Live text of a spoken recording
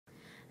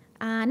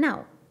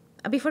Now,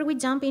 before we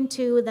jump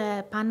into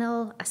the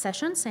panel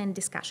sessions and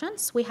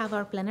discussions, we have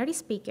our plenary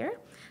speaker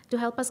to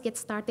help us get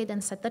started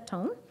and set the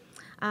tone.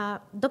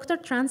 Dr.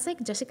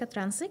 Trancik, Jessica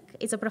Trancik,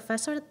 is a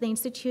professor at the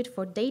Institute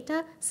for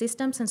Data,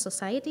 Systems and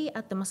Society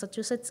at the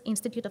Massachusetts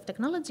Institute of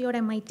Technology, or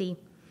MIT.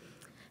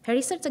 Her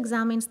research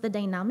examines the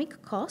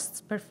dynamic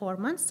costs,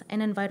 performance,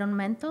 and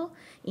environmental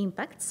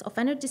impacts of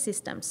energy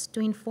systems to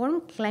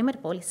inform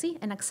climate policy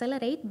and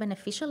accelerate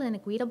beneficial and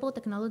equitable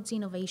technology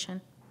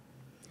innovation.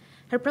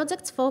 Her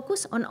projects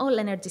focus on all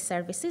energy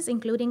services,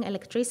 including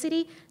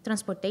electricity,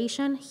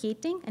 transportation,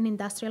 heating, and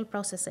industrial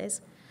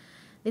processes.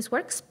 This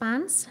work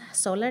spans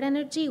solar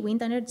energy,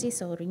 wind energy,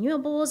 so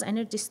renewables,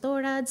 energy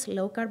storage,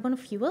 low-carbon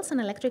fuels, and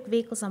electric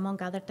vehicles,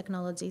 among other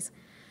technologies.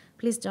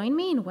 Please join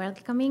me in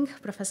welcoming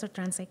Professor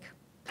Trancik.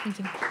 Thank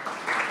you.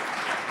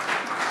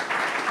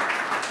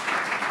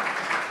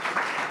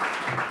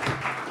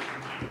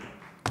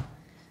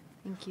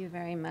 Thank you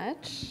very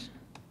much.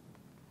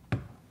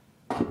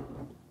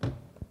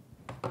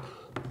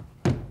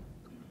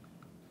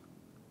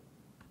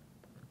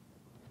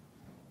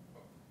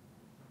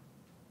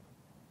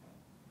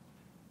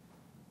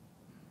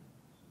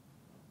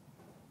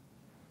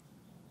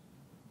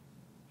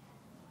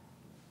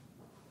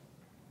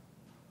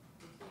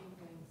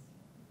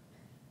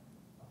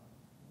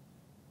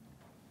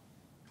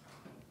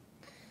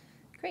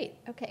 Great,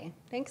 okay,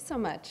 thanks so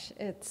much.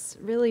 It's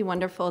really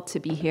wonderful to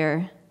be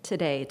here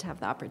today to have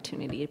the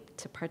opportunity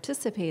to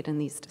participate in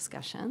these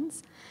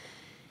discussions.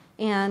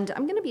 And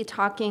I'm going to be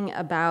talking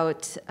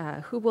about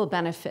who will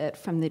benefit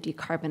from the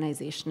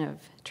decarbonization of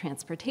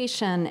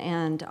transportation,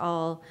 and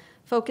I'll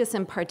focus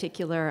in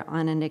particular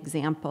on an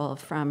example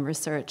from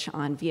research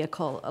on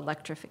vehicle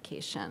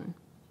electrification.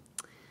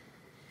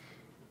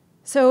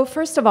 So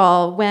first of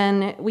all,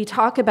 when we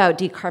talk about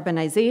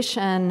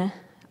decarbonization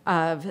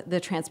of the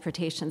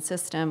transportation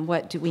system,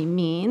 what do we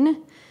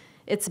mean?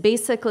 It's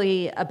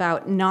basically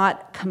about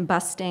not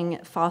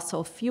combusting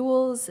fossil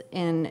fuels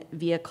in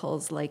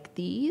vehicles like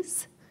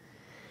these.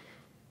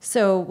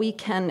 So we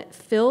can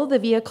fill the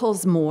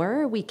vehicles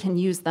more, we can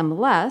use them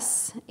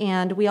less,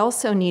 and we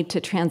also need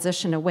to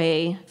transition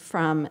away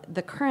from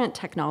the current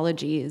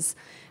technologies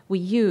we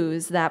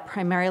use that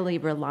primarily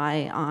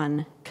rely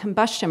on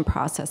combustion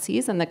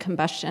processes and the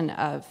combustion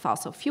of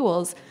fossil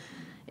fuels.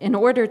 In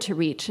order to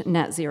reach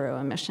net zero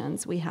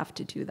emissions, we have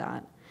to do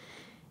that.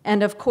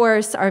 And of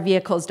course, our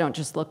vehicles don't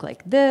just look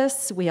like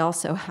this. We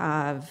also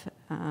have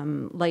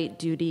light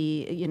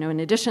duty, in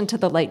addition to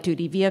the light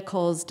duty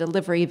vehicles,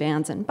 delivery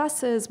vans and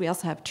buses, we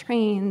also have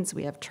trains,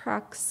 we have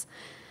trucks,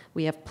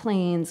 we have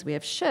planes, we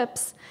have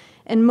ships.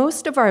 And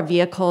most of our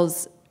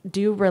vehicles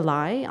do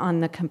rely on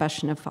the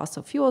combustion of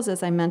fossil fuels,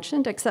 as I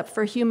mentioned, except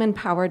for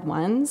human-powered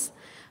ones,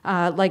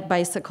 like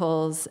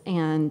bicycles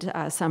and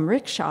some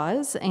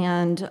rickshaws,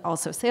 and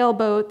also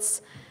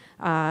sailboats,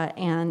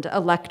 and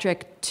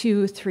electric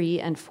 2-,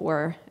 3-, and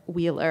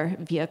 4-wheeler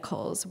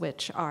vehicles,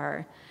 which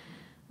are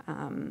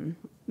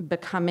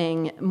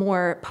becoming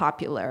more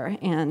popular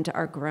and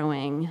are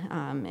growing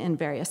in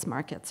various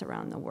markets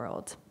around the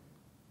world.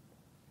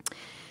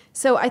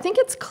 So I think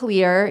it's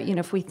clear,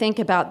 if we think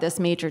about this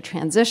major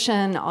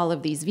transition, all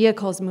of these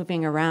vehicles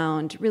moving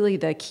around, really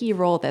the key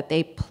role that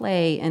they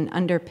play in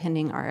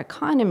underpinning our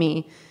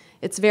economy,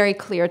 it's very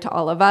clear to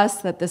all of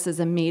us that this is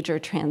a major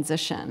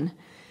transition.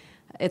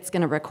 It's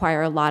going to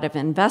require a lot of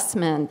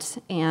investment,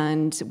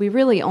 and we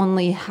really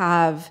only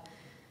have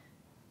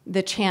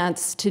the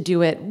chance to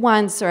do it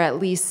once, or at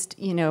least,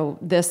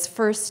 this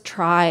first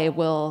try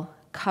will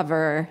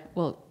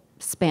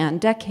span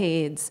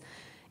decades,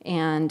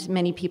 and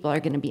many people are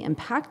going to be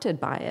impacted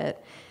by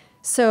it.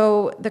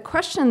 So the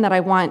question that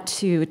I want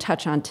to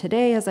touch on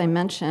today, as I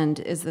mentioned,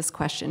 is this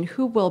question: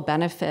 who will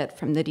benefit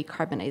from the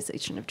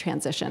decarbonization of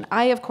transition?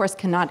 I, of course,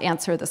 cannot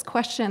answer this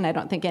question. I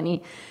don't think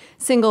any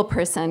single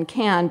person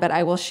can, but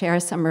I will share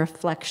some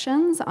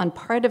reflections on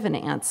part of an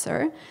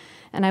answer.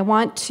 And I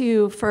want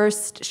to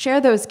first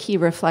share those key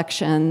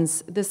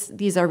reflections.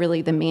 These are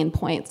really the main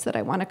points that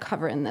I want to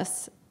cover in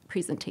this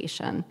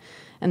presentation.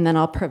 And then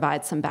I'll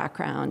provide some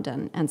background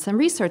and some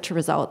research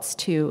results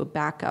to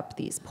back up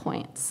these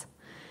points.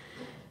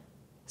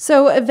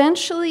 So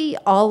eventually,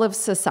 all of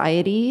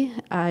society,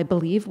 I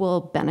believe,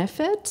 will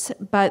benefit,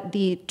 but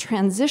the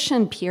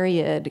transition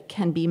period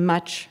can be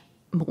much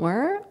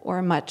more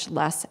or much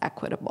less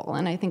equitable.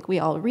 And I think we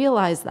all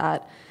realize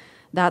that.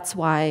 That's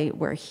why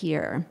we're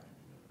here.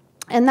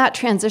 And that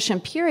transition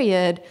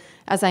period,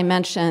 as I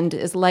mentioned,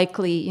 is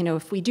likely,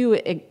 if we do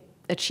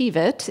achieve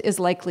it, is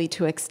likely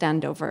to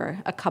extend over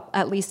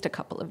at least a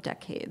couple of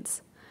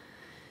decades.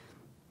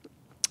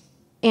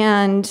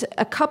 And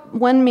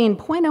one main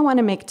point I want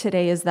to make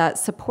today is that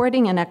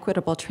supporting an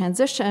equitable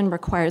transition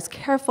requires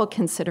careful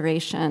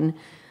consideration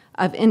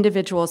of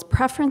individuals'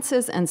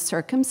 preferences and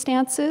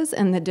circumstances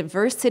and the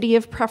diversity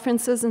of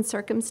preferences and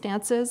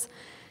circumstances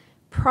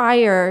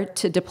prior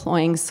to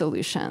deploying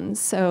solutions.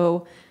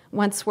 So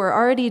once we're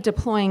already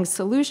deploying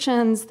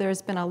solutions,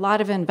 there's been a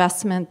lot of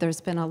investment, there's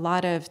been a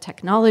lot of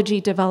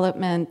technology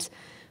development,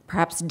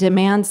 perhaps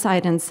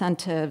demand-side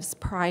incentives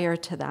prior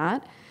to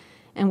that.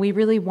 and we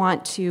really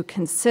want to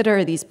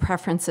consider these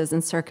preferences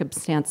and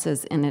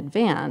circumstances in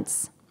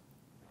advance.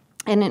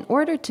 And in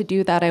order to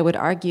do that, I would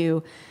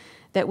argue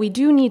that we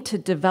do need to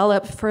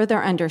develop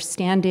further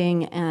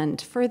understanding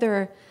and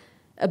further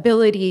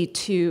ability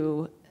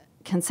to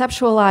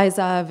conceptualize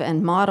of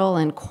and model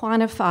and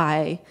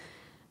quantify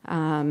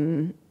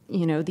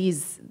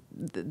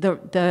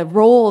the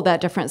role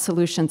that different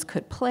solutions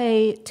could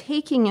play,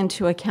 taking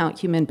into account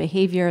human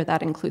behavior,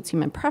 that includes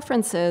human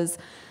preferences,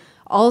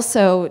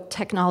 also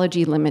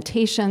technology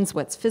limitations,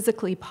 what's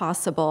physically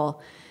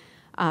possible.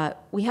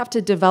 We have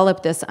to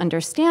develop this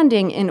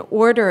understanding in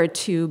order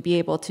to be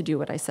able to do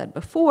what I said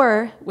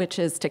before, which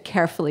is to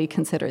carefully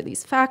consider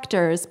these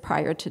factors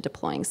prior to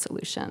deploying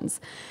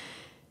solutions.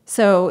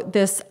 So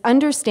this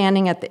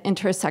understanding at the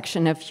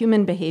intersection of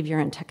human behavior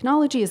and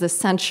technology is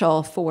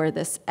essential for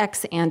this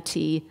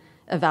ex-ante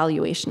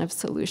evaluation of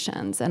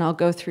solutions. And I'll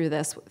go through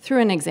this through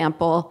an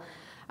example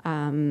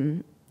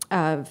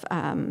of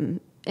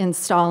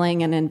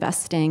installing and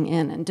investing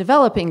in and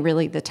developing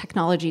really the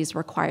technologies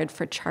required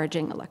for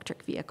charging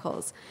electric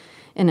vehicles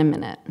in a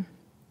minute.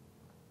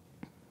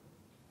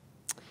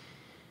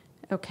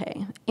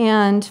 Okay,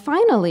 and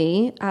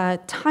finally,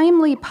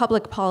 timely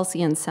public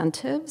policy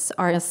incentives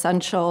are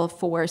essential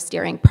for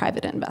steering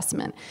private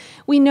investment.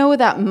 We know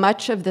that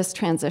much of this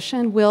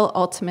transition will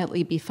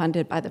ultimately be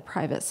funded by the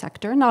private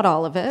sector, not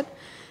all of it,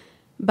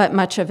 but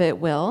much of it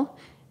will.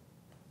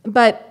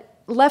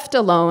 But left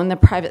alone, the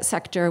private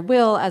sector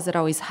will, as it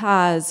always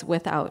has,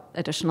 without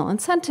additional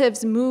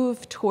incentives,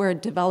 move toward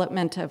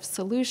development of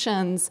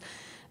solutions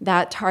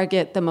that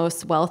target the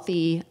most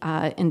wealthy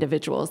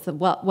individuals, the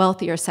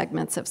wealthier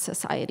segments of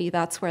society.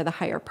 That's where the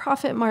higher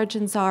profit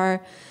margins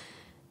are.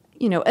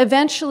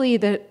 Eventually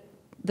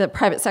the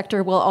private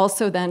sector will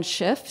also then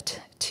shift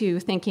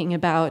to thinking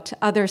about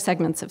other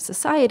segments of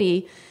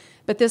society,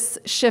 but this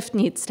shift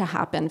needs to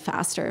happen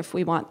faster if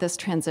we want this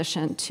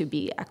transition to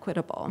be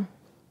equitable.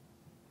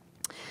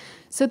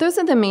 So those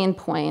are the main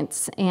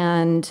points,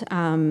 and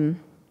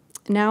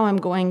now I'm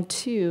going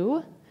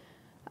to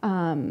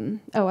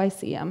oh, I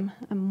see. I'm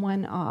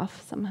one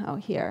off somehow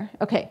here.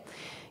 Okay,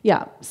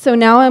 yeah. So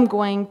now I'm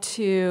going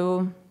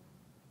to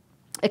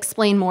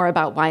explain more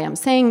about why I'm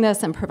saying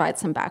this and provide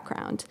some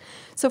background.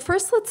 So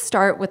first, let's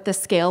start with the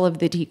scale of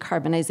the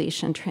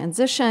decarbonization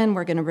transition.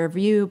 We're going to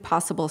review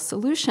possible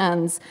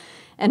solutions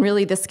and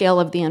really the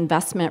scale of the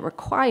investment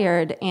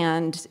required,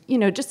 and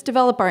just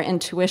develop our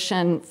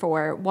intuition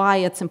for why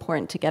it's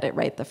important to get it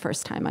right the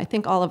first time. I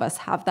think all of us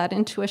have that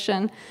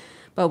intuition,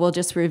 but we'll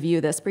just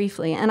review this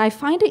briefly. And I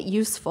find it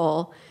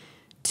useful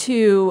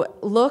to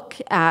look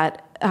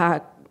at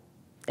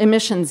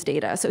emissions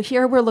data. So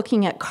here we're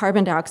looking at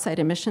carbon dioxide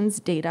emissions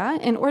data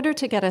in order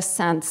to get a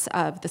sense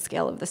of the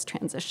scale of this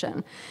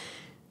transition.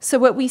 So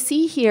what we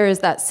see here is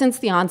that since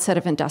the onset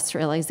of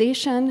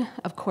industrialization,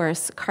 of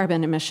course,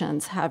 carbon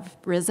emissions have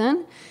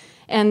risen.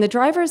 And the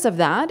drivers of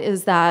that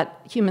is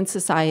that human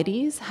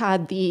societies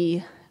had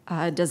the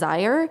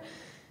desire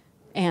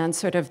and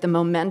sort of the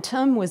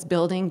momentum was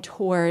building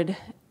toward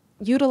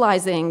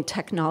utilizing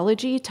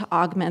technology to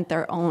augment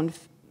their own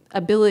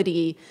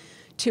ability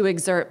to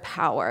exert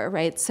power,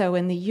 right? So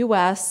in the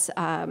US,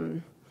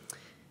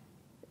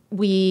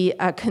 we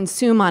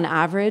consume on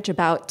average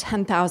about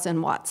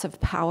 10,000 watts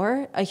of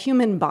power. An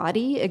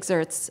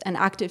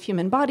active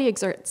human body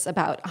exerts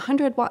about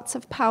 100 watts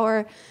of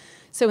power.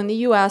 So in the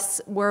US,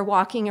 we're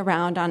walking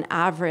around on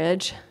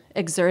average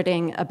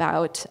exerting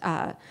about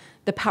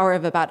the power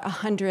of about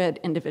 100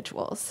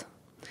 individuals.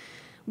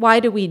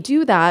 Why do we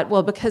do that?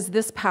 Well, because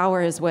this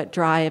power is what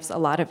drives a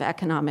lot of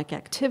economic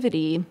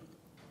activity.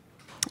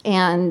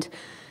 And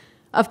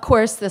of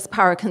course, this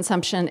power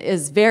consumption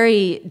is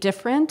very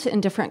different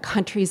in different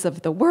countries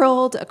of the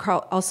world,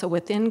 also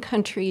within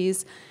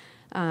countries.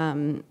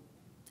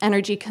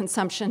 Energy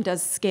consumption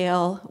does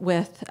scale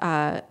with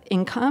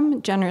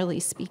income,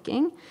 generally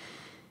speaking.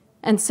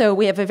 And so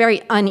we have a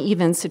very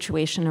uneven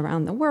situation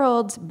around the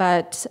world,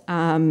 but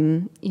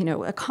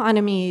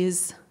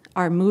economies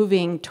are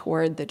moving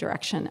toward the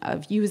direction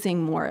of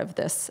using more of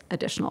this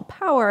additional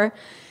power,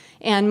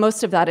 and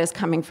most of that is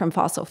coming from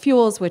fossil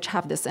fuels, which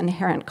have this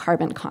inherent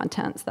carbon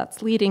content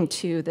that's leading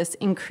to this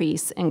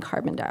increase in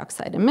carbon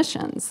dioxide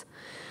emissions.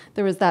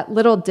 There was that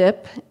little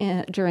dip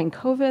during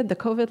COVID, the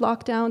COVID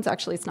lockdowns.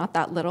 Actually, it's not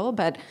that little,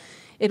 but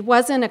it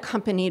wasn't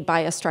accompanied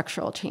by a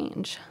structural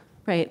change,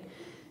 right?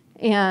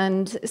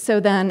 And so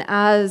then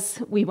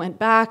as we went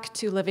back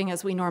to living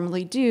as we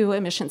normally do,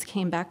 emissions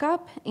came back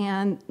up,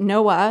 and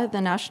NOAA, the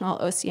National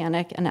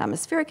Oceanic and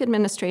Atmospheric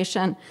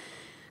Administration,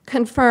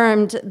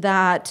 confirmed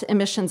that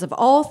emissions of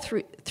all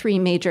three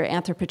major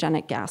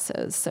anthropogenic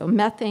gases, so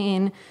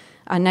methane,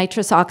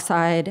 nitrous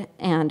oxide,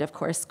 and of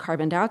course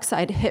carbon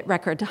dioxide, hit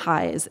record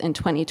highs in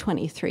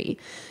 2023.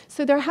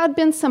 So there had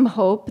been some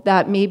hope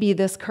that maybe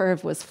this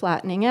curve was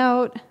flattening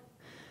out,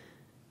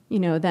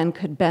 then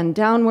could bend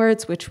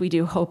downwards, which we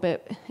do hope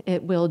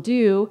it will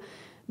do.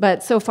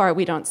 But so far,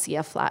 we don't see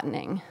a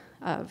flattening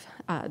of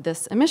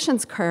this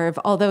emissions curve,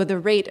 although the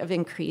rate of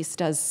increase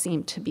does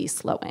seem to be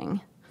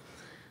slowing.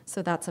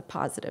 So that's a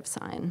positive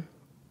sign.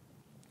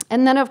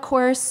 And then, of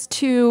course,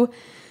 to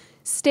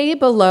stay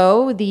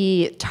below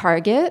the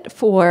target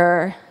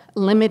for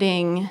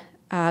limiting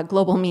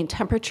global mean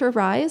temperature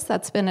rise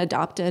that's been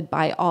adopted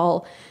by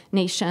all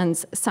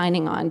nations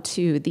signing on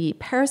to the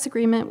Paris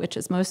Agreement, which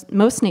is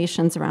most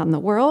nations around the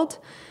world,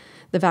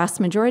 the vast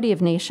majority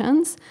of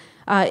nations.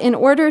 In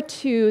order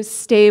to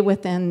stay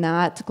within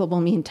that global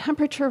mean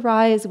temperature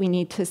rise, we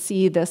need to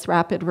see this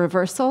rapid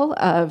reversal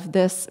of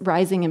this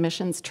rising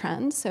emissions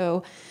trend.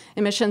 So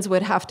emissions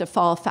would have to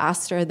fall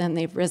faster than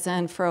they've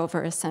risen for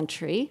over a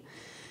century.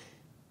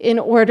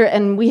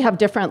 And we have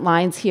different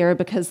lines here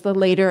because the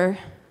later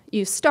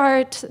you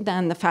start,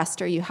 then the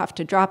faster you have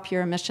to drop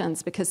your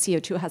emissions because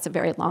CO2 has a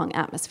very long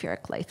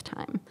atmospheric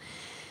lifetime.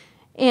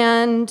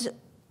 And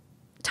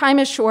time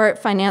is short,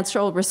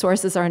 financial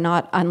resources are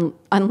not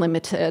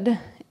unlimited,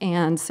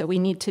 and so we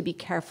need to be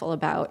careful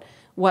about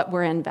what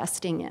we're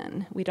investing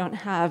in. We don't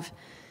have,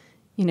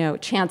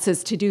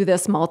 chances to do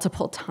this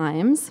multiple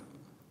times.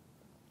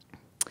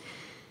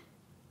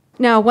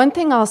 Now, one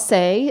thing I'll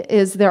say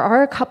is there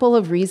are a couple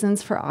of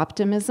reasons for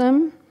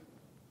optimism,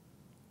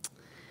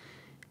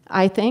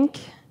 I think.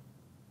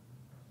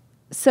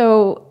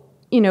 So,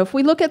 if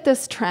we look at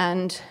this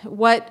trend,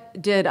 what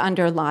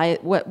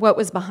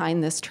was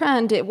behind this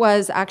trend? It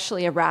was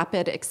actually a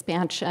rapid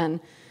expansion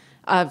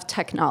of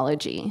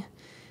technology.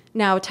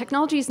 Now,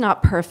 technology is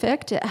not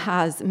perfect. It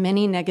has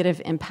many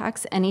negative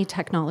impacts. Any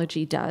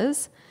technology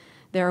does.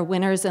 There are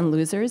winners and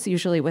losers,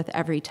 usually with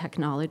every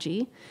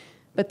technology.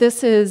 But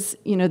this is,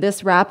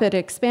 this rapid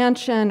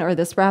expansion, or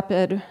this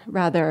rapid,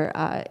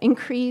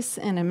 increase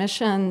in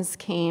emissions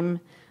came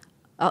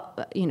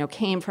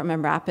from a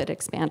rapid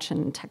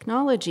expansion in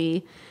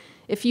technology.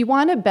 If you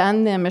want to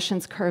bend the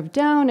emissions curve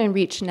down and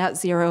reach net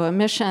zero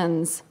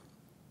emissions,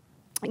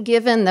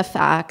 given the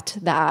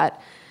fact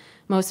that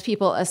most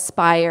people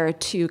aspire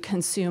to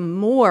consume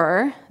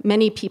more,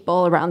 many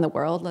people around the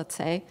world, let's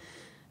say,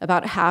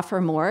 about half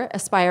or more,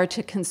 aspire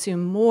to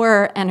consume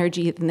more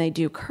energy than they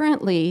do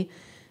currently,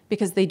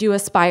 because they do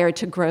aspire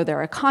to grow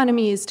their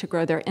economies, to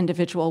grow their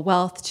individual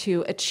wealth,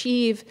 to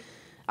achieve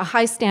a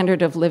high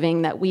standard of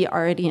living that we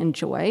already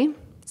enjoy.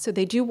 So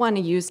they do want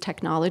to use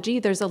technology.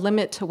 There's a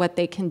limit to what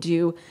they can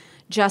do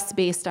just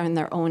based on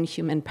their own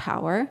human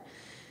power.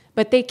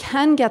 But they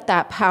can get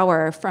that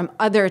power from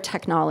other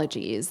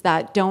technologies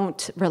that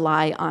don't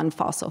rely on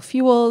fossil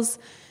fuels.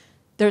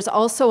 There's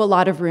also a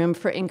lot of room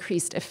for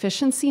increased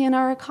efficiency in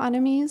our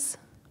economies,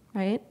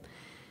 right?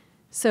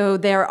 So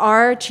there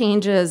are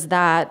changes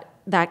that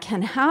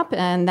can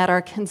happen that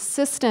are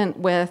consistent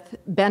with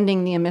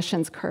bending the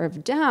emissions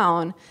curve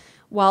down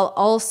while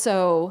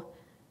also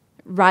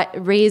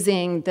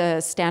raising the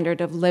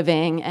standard of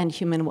living and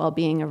human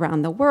well-being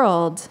around the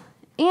world.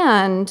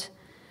 And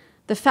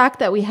the fact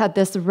that we had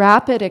this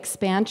rapid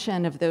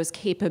expansion of those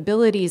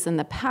capabilities in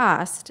the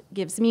past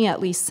gives me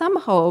at least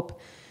some hope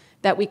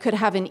that we could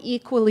have an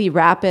equally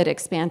rapid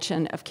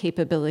expansion of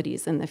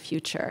capabilities in the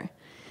future.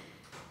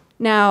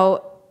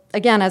 Now,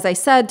 again, as I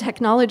said,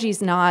 technology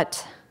is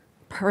not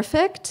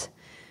perfect,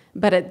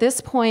 but at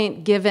this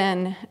point,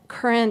 given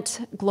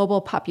current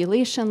global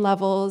population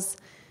levels,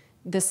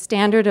 the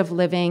standard of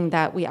living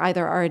that we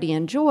either already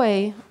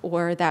enjoy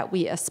or that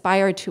we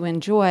aspire to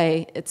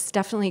enjoy, it's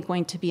definitely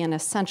going to be an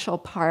essential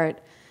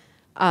part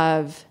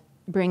of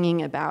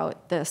bringing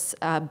about this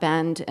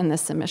bend in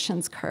this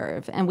emissions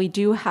curve. And we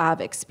do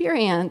have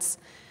experience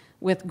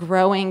with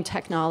growing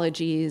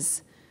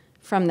technologies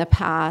from the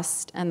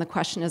past, and the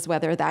question is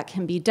whether that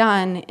can be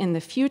done in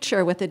the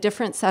future with a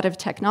different set of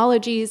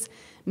technologies,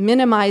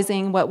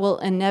 minimizing what will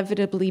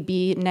inevitably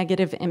be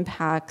negative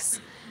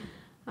impacts,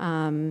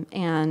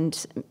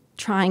 and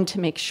trying to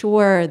make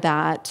sure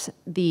that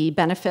the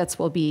benefits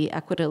will be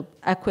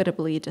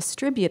equitably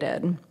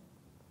distributed.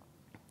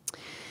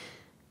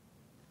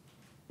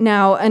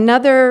 Now,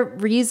 another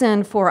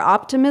reason for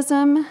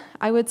optimism,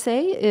 I would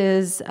say,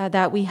 is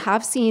that we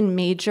have seen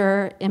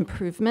major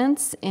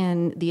improvements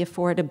in the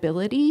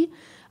affordability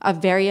of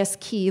various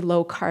key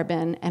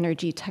low-carbon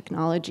energy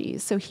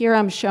technologies. So here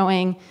I'm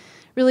showing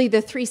really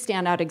the three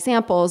standout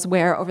examples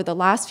where over the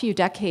last few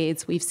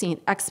decades we've seen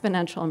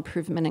exponential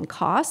improvement in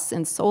costs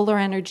in solar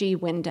energy,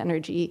 wind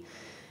energy,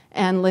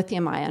 and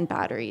lithium-ion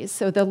batteries.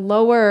 So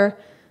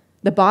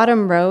the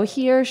bottom row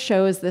here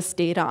shows this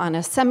data on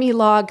a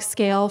semi-log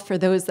scale for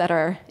those that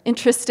are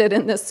interested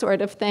in this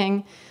sort of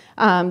thing.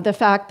 The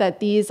fact that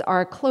these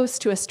are close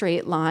to a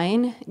straight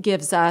line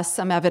gives us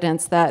some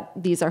evidence that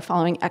these are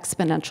following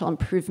exponential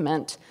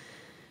improvement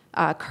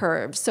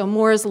curves. So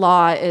Moore's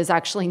law is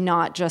actually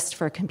not just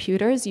for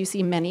computers. You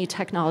see many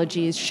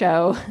technologies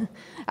show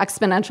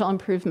exponential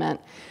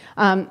improvement.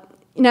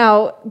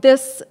 Now,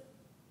 this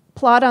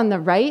plot on the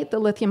right, the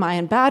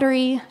lithium-ion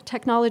battery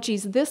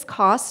technologies, this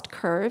cost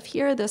curve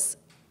here, this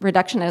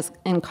reduction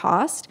in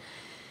cost,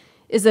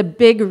 is a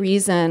big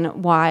reason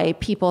why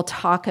people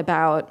talk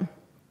about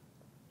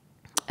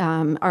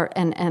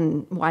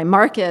and why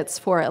markets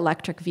for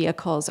electric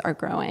vehicles are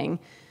growing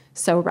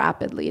so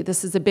rapidly.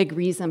 This is a big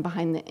reason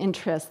behind the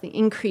interest, the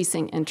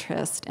increasing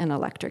interest in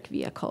electric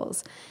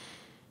vehicles.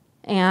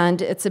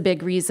 And it's a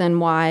big reason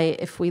why,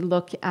 if we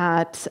look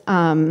at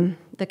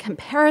the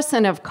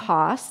comparison of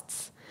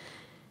costs,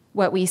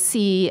 what we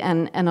see,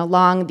 and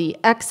along the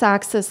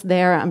x-axis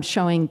there, I'm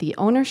showing the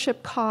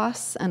ownership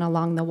costs, and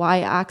along the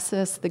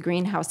y-axis, the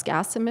greenhouse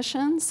gas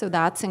emissions. So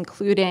that's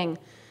including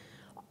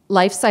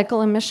life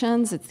cycle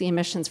emissions, it's the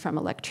emissions from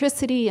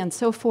electricity and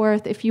so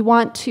forth. If you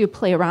want to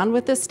play around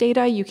with this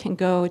data, you can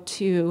go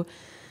to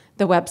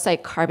the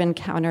website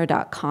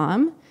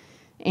carboncounter.com,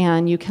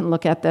 and you can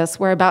look at this.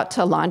 We're about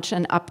to launch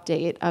an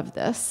update of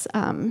this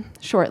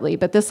shortly,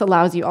 but this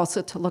allows you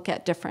also to look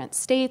at different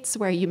states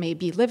where you may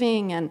be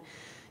living and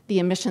the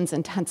emissions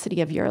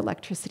intensity of your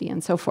electricity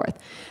and so forth.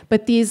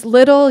 But these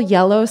little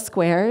yellow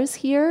squares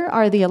here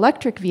are the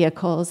electric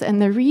vehicles,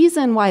 and the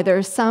reason why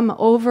there's some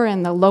over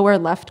in the lower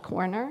left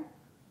corner,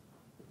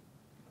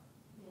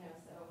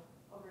 so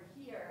over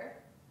here,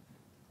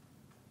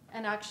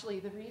 and actually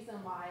the reason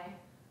why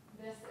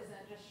this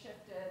isn't just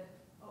shifted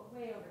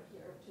way over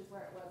here, which is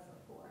where it was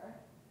before,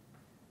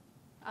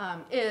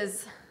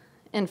 is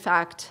in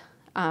fact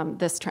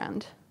this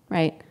trend,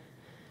 right?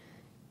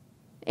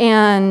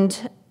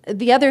 And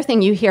the other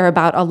thing you hear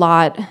about a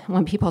lot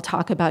when people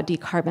talk about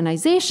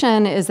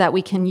decarbonization is that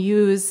we can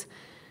use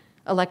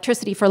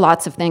electricity for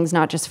lots of things,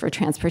 not just for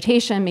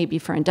transportation, maybe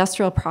for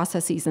industrial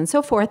processes and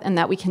so forth, and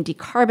that we can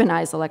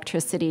decarbonize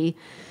electricity.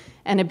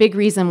 And a big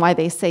reason why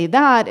they say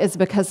that is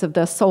because of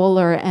the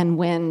solar and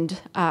wind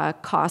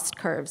cost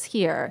curves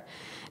here.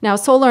 Now,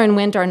 solar and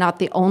wind are not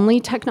the only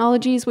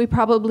technologies we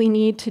probably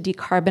need to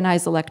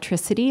decarbonize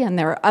electricity, and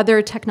there are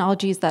other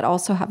technologies that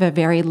also have a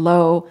very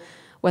low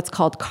what's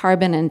called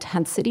carbon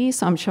intensity.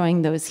 So I'm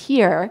showing those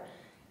here.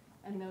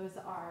 And those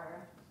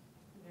are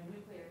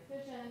nuclear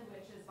fission,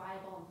 which is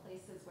viable in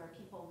places where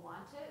people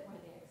want it, where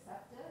they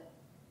accept it.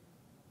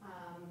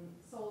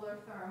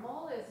 Solar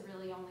thermal is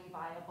really only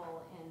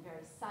viable in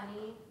very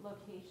sunny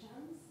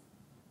locations.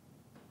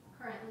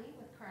 Currently,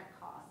 with current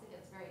costs, it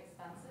gets very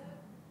expensive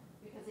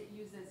because it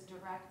uses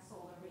direct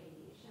solar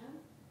radiation.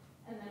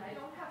 And then I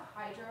don't have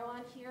hydro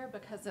on here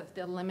because of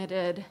the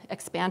limited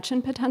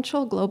expansion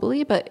potential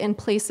globally, but in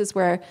places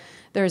where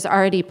there's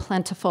already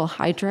plentiful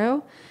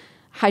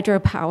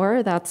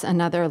hydropower, that's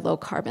another low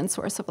carbon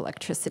source of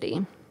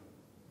electricity.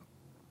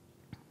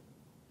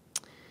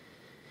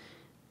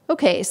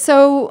 Okay,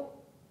 so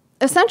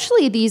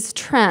essentially these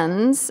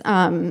trends,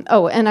 and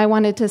I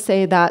wanted to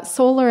say that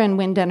solar and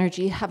wind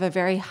energy have a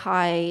very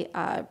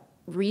high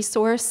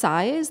resource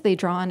size. They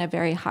draw on a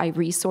very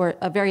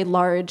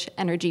large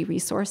energy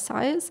resource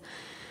size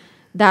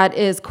that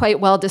is quite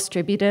well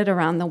distributed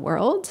around the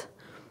world.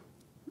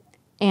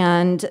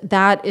 And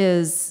that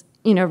is,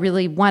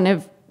 really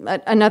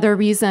another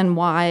reason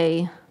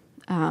why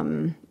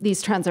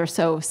these trends are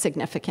so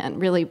significant.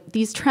 Really,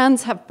 these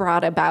trends have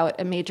brought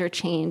about a major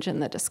change in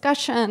the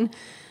discussion.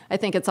 I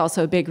think it's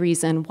also a big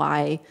reason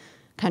why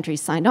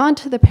countries signed on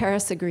to the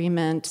Paris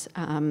Agreement,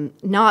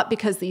 not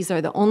because these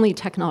are the only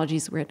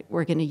technologies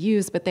we're going to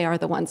use, but they are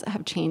the ones that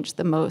have changed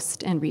the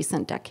most in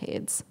recent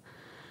decades.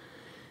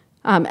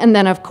 And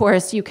then, of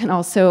course, you can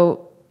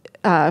also,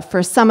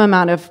 for some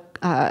amount of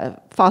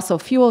fossil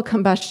fuel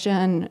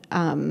combustion,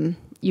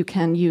 you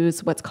can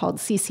use what's called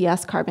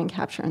CCS, carbon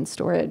capture and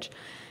storage,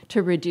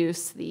 to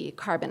reduce the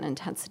carbon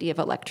intensity of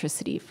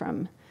electricity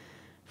from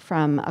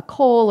a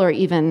coal or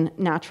even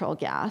natural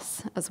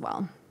gas as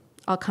well.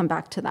 I'll come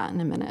back to that in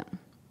a minute.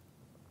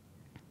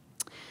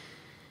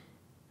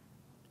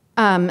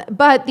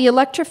 But the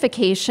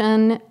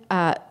electrification,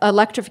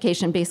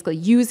 basically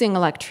using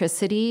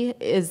electricity,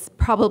 is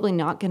probably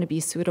not going to be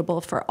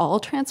suitable for all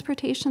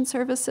transportation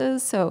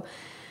services. So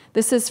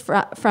this is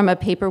from a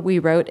paper we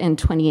wrote in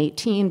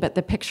 2018, but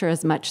the picture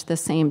is much the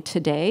same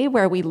today,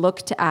 where we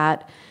looked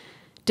at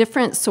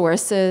different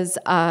sources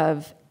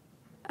of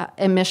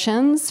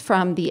emissions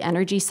from the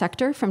energy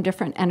sector, from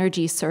different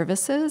energy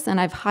services. And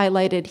I've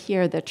highlighted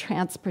here the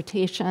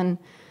transportation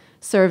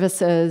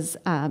services,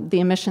 the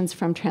emissions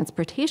from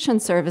transportation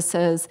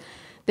services.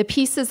 The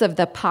pieces of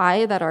the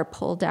pie that are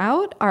pulled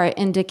out are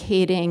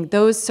indicating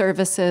those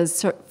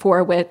services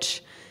for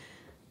which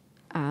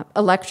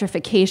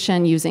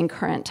electrification using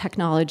current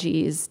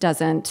technologies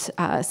doesn't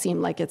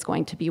seem like it's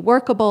going to be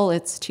workable.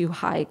 It's too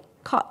high.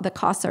 The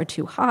costs are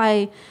too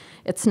high.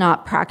 It's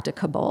not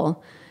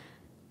practicable.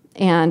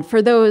 And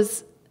for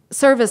those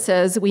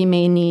services, we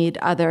may need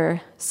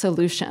other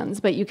solutions.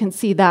 But you can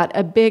see that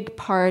a big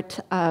part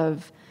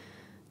of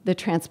the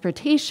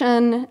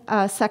transportation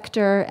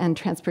sector and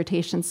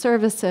transportation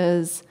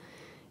services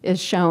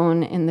is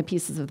shown in the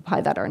pieces of the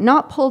pie that are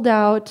not pulled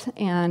out.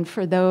 And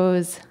for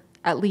those,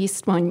 at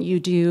least when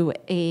you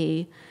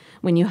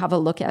have a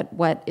look at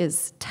what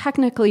is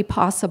technically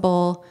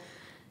possible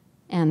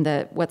and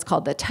what's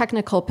called the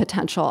technical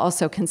potential,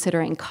 also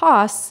considering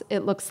costs,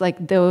 it looks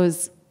like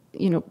those,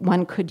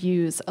 one could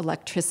use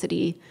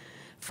electricity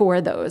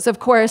for those. Of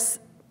course,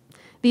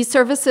 these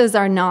services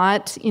are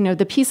not,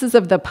 the pieces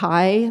of the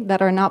pie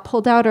that are not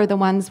pulled out are the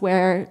ones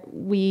where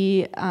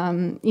we,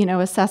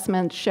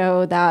 assessments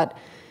show that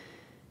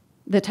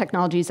the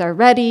technologies are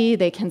ready,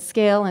 they can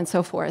scale and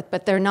so forth,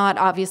 but they're not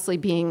obviously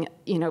being,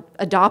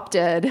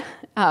 adopted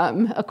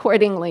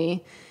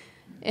accordingly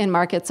in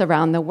markets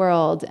around the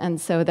world. And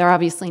so there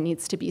obviously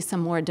needs to be some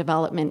more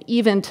development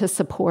even to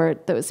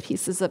support those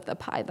pieces of the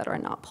pie that are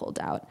not pulled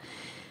out.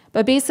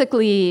 But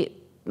basically,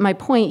 my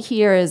point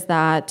here is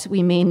that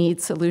we may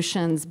need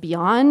solutions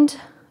beyond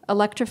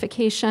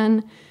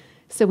electrification.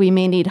 So we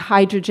may need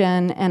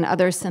hydrogen and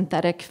other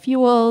synthetic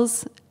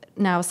fuels.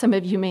 Now, some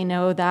of you may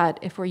know that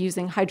if we're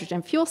using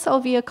hydrogen fuel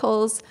cell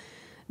vehicles,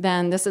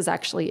 then this is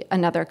actually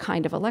another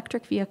kind of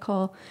electric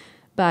vehicle.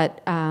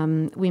 But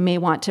we may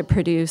want to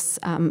produce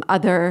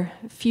other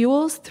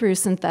fuels through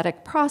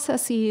synthetic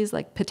processes,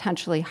 like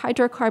potentially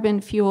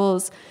hydrocarbon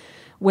fuels,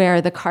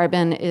 where the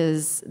carbon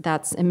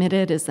that's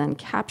emitted is then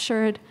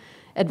captured.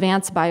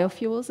 Advanced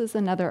biofuels is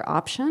another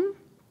option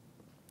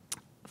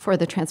for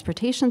the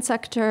transportation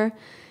sector.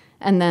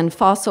 And then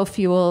fossil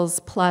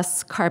fuels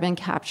plus carbon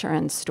capture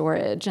and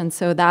storage. And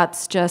so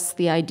that's just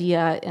the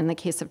idea in the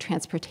case of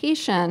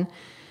transportation.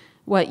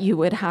 What you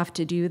would have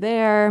to do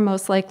there,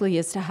 most likely,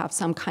 is to have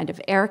some kind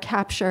of air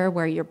capture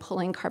where you're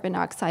pulling carbon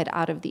dioxide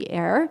out of the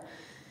air.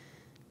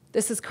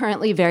 This is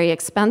currently very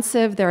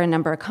expensive. There are a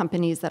number of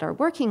companies that are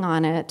working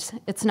on it.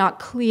 It's not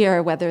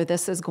clear whether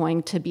this is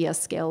going to be a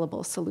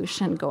scalable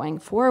solution going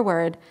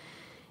forward.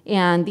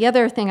 And the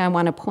other thing I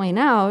want to point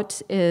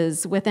out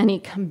is with any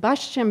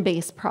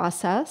combustion-based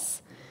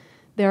process,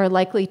 there are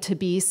likely to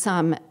be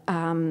some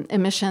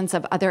emissions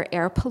of other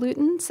air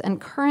pollutants. And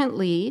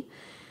currently,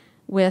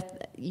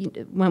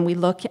 when we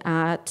look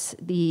at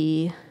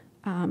the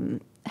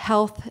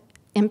health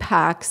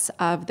impacts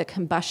of the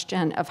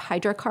combustion of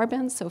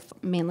hydrocarbons, so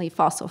mainly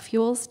fossil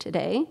fuels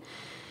today,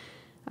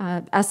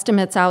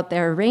 estimates out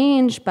there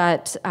range,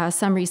 but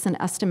some recent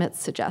estimates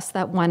suggest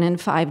that 1 in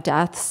 5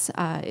 deaths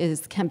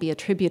can be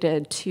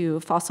attributed to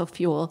fossil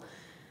fuel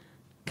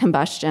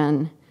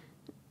combustion,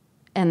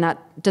 and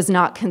that does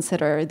not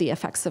consider the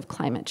effects of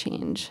climate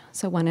change.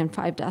 So 1 in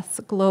 5 deaths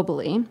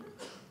globally.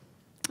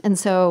 And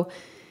so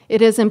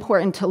it is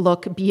important to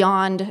look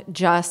beyond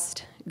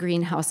just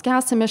greenhouse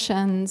gas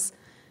emissions,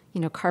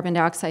 carbon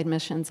dioxide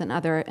emissions and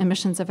other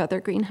emissions of other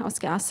greenhouse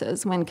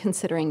gases when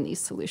considering these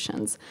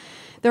solutions.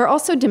 There are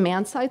also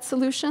demand-side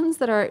solutions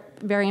that are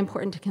very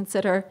important to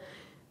consider.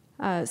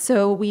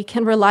 So we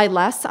can rely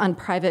less on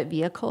private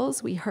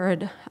vehicles. We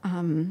heard,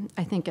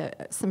 I think,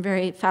 some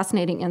very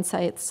fascinating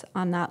insights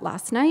on that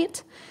last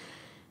night.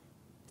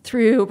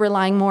 Through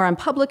relying more on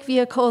public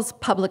vehicles,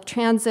 public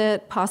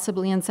transit,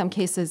 possibly in some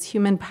cases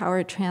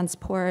human-powered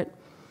transport.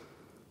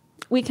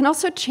 We can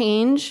also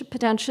change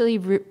potentially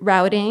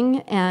routing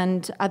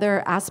and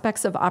other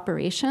aspects of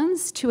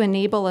operations to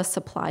enable a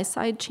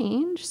supply-side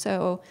change.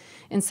 So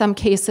in some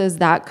cases,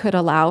 that could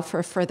allow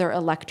for further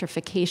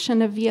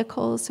electrification of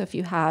vehicles. So if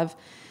you have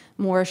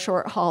more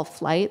short-haul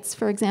flights,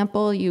 for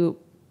example, you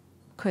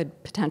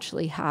could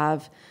potentially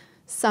have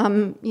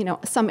some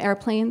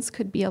airplanes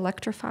could be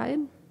electrified.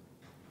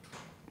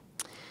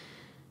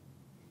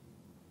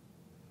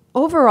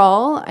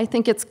 Overall, I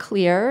think it's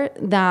clear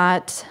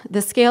that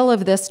the scale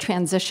of this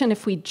transition,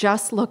 if we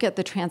just look at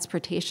the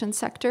transportation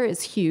sector,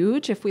 is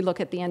huge. If we look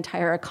at the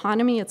entire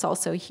economy, it's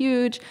also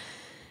huge.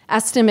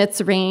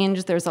 Estimates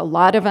range. There's a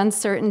lot of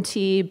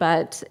uncertainty,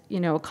 but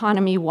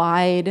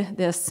economy-wide,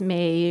 this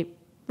may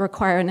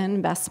require an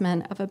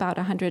investment of about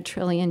 $100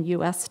 trillion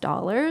US.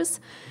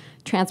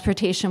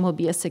 Transportation will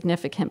be a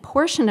significant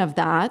portion of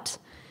that.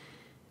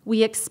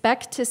 We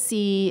expect to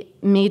see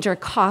major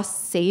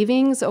cost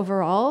savings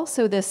overall.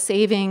 So the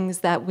savings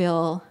that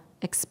we'll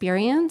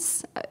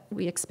experience,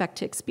 we expect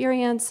to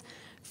experience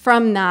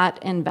from that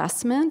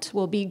investment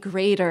will be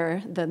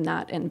greater than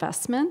that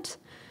investment.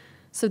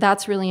 So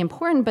that's really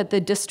important, but the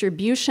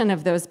distribution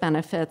of those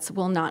benefits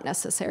will not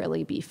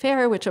necessarily be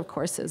fair, which of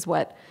course is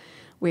what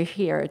we're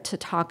here to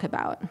talk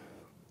about.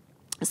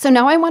 So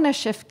now I want to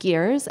shift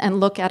gears and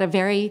look at a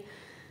very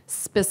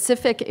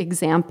specific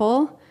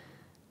example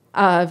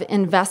of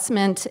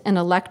investment in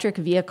electric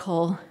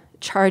vehicle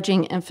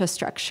charging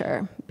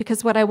infrastructure.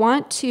 Because what I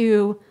want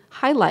to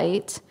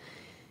highlight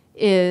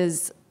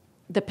is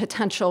the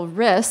potential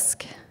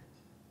risk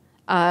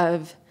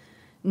of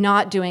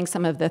not doing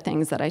some of the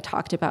things that I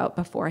talked about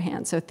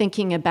beforehand. So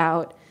thinking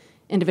about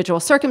individual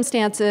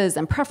circumstances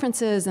and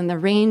preferences and the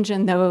range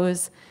in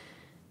those,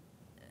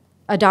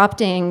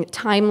 adopting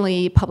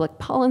timely public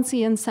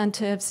policy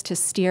incentives to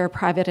steer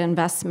private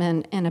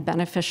investment in a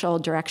beneficial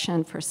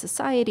direction for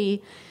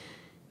society.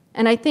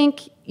 And I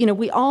think,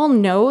 we all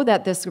know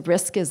that this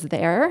risk is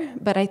there,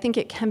 but I think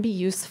it can be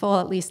useful,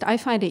 at least I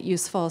find it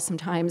useful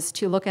sometimes,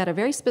 to look at a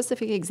very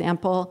specific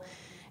example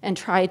and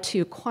try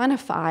to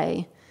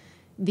quantify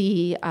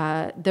the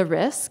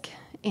risk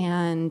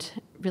and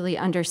really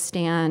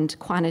understand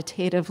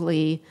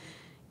quantitatively,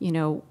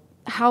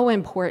 how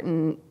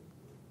important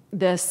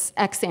this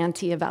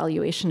ex-ante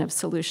evaluation of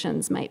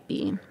solutions might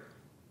be.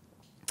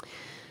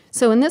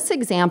 So in this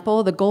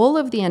example, the goal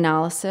of the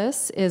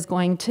analysis is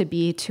going to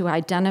be to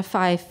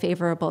identify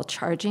favorable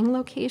charging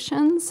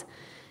locations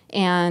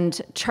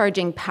and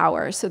charging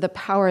power, so the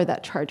power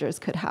that chargers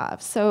could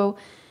have. So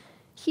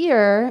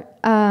here,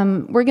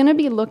 we're going to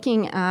be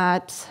looking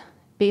at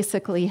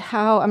basically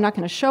how, I'm not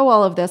going to show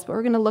all of this, but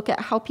we're going to look at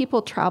how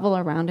people travel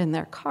around in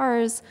their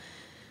cars.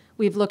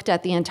 We've looked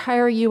at the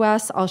entire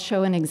US. I'll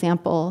show an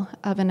example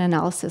of an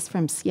analysis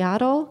from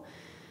Seattle.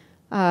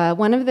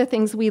 One of the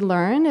things we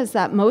learn is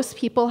that most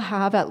people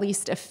have at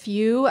least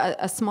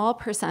a small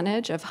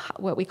percentage of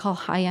what we call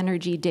high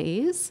energy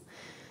days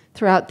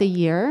throughout the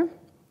year,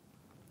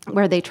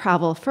 where they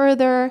travel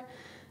further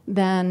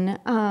than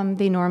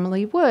they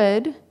normally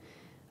would.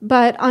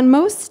 But on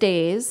most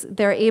days,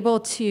 they're able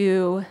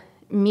to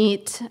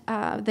meet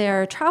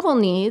their travel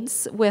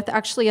needs with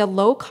actually a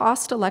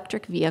low-cost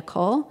electric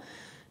vehicle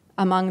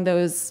among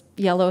those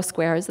yellow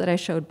squares that I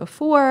showed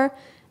before,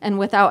 and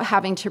without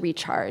having to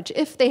recharge,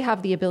 if they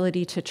have the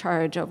ability to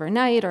charge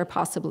overnight or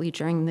possibly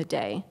during the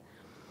day.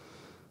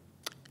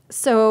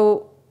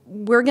 So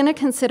we're going to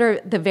consider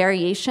the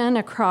variation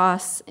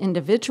across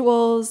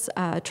individuals.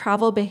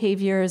 Travel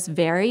behaviors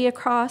vary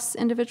across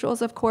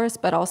individuals, of course,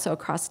 but also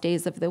across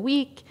days of the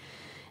week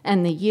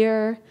and the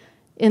year.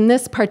 In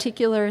this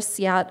particular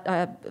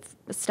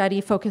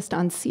study focused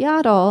on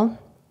Seattle,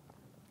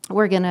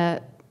 we're going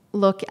to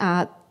look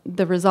at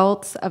the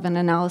results of an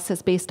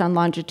analysis based on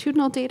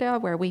longitudinal data,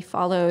 where we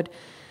followed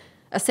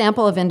a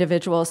sample of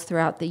individuals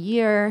throughout the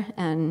year,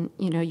 and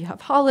you have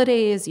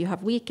holidays, you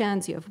have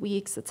weekends, you have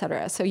weeks, et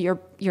cetera. So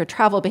your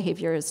travel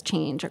behaviors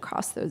change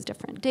across those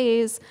different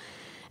days.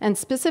 And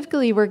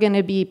specifically, we're going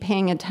to be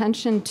paying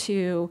attention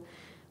to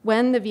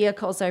when the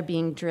vehicles are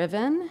being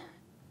driven,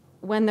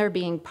 when they're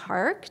being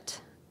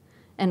parked,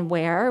 and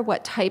where,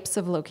 what types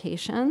of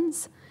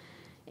locations,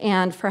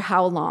 and for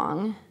how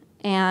long.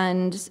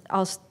 And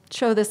I'll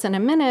show this in a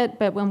minute,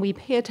 but when we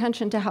pay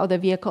attention to how the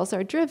vehicles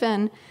are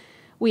driven,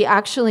 we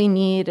actually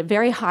need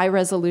very high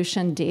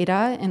resolution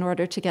data in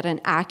order to get an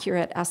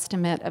accurate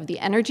estimate of the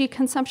energy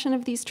consumption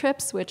of these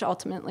trips, which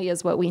ultimately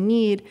is what we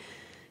need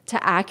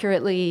to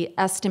accurately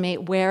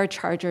estimate where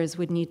chargers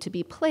would need to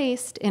be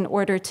placed in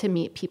order to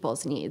meet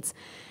people's needs.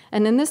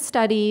 And in this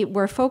study,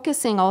 we're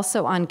focusing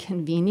also on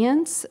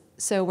convenience.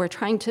 So we're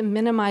trying to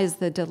minimize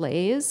the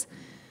delays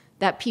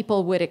that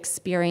people would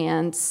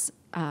experience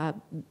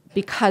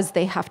because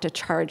they have to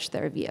charge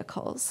their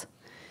vehicles.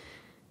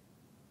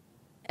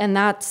 And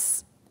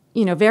that's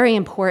very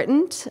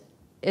important.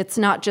 It's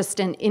not just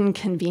an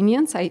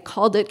inconvenience. I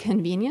called it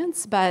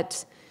convenience,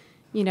 but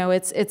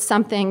it's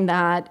something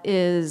that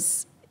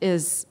is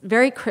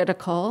very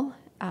critical.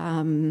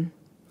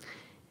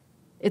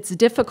 It's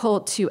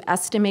difficult to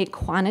estimate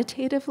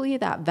quantitatively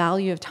that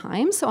value of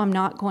time, so I'm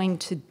not going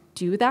to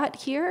do that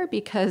here,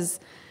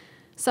 because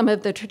some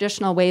of the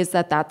traditional ways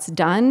that that's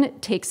done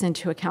takes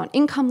into account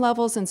income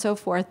levels and so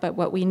forth. But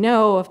what we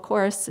know, of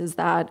course, is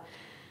that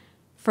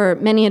for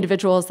many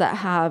individuals that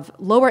have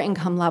lower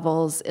income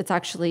levels, it's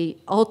actually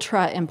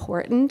ultra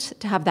important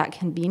to have that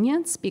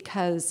convenience,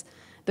 because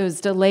those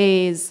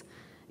delays,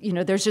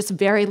 there's just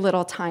very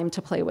little time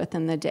to play with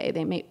in the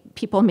day.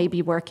 People may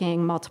be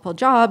working multiple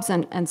jobs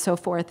and so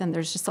forth, and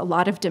there's just a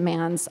lot of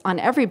demands on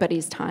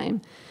everybody's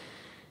time.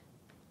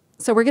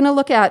 So we're going to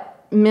look at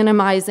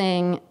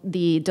minimizing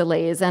the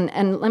delays.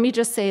 And let me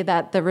just say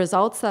that the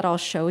results that I'll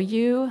show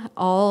you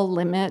all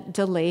limit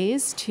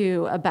delays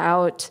to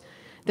about,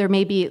 there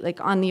may be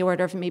on the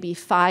order of maybe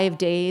 5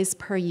 days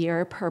per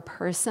year per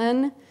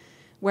person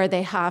where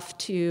they have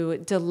to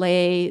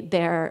delay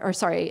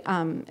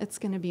it's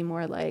going to be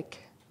more like,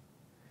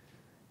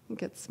 I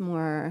think it's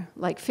more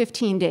like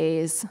 15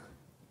 days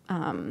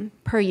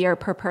per year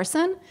per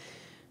person.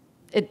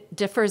 It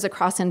differs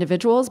across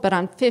individuals, but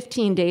on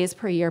 15 days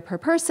per year per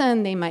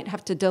person, they might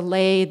have to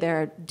delay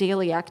their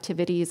daily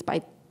activities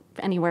by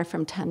anywhere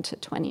from 10 to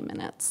 20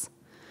 minutes.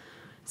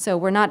 So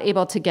we're not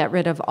able to get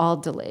rid of all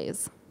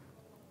delays.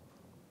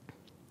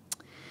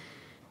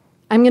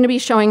 I'm going to be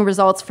showing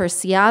results for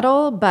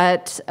Seattle,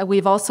 but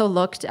we've also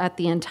looked at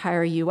the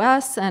entire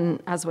US,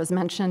 and as was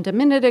mentioned a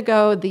minute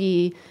ago,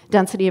 the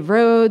density of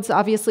roads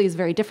obviously is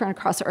very different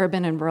across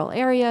urban and rural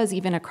areas,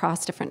 even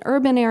across different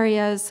urban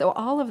areas, so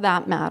all of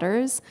that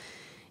matters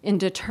in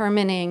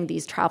determining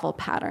these travel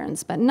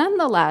patterns. But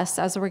nonetheless,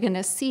 as we're going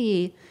to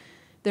see,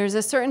 there's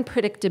a certain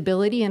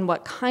predictability in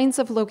what kinds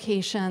of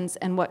locations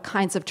and what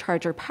kinds of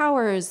charger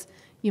powers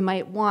you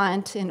might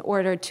want in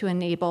order to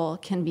enable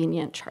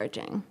convenient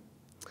charging.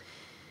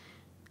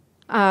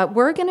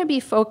 We're going to be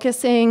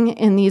focusing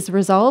in these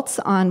results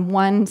on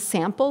one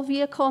sample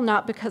vehicle,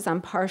 not because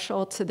I'm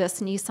partial to this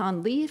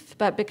Nissan Leaf,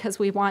 but because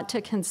we want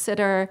to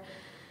consider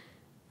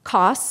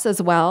costs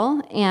as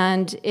well.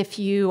 And if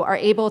you are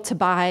able to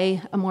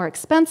buy a more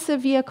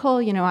expensive vehicle,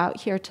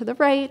 out here to the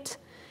right,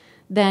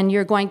 then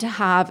you're going to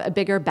have a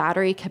bigger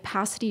battery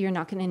capacity. You're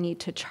not going to need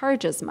to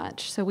charge as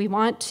much. So we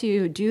want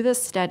to do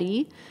this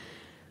study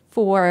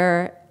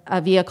for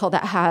a vehicle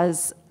that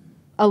has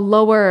a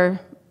lower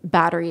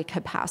battery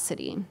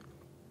capacity.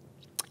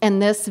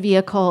 And this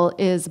vehicle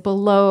is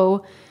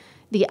below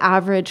the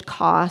average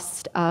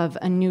cost of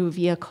a new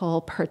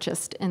vehicle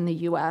purchased in the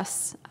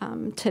US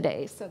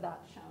today. So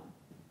that's shown.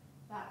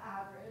 That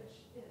average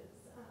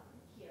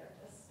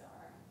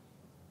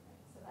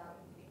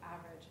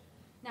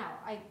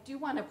I do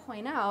want to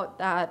point out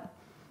that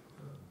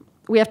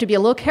we have to be a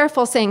little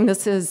careful saying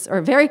this is, or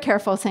very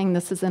careful saying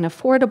this is an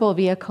affordable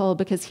vehicle,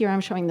 because here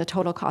I'm showing the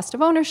total cost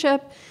of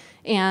ownership,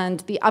 and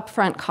the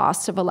upfront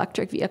cost of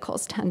electric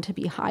vehicles tend to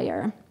be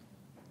higher.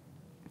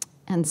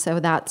 And so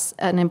that's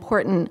an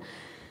important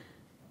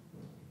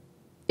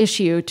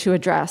issue to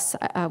address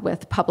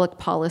with public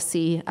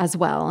policy as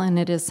well, and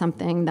it is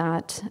something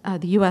that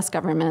the US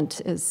government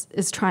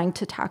is trying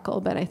to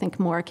tackle, but I think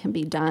more can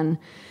be done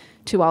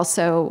to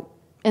also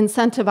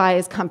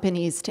incentivize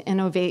companies to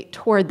innovate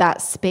toward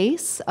that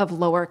space of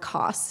lower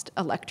cost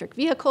electric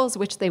vehicles,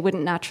 which they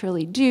wouldn't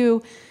naturally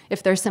do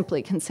if they're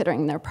simply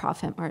considering their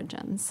profit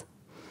margins.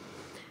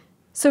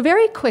 So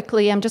very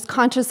quickly, I'm just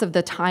conscious of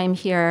the time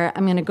here,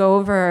 I'm going to go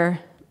over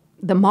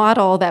the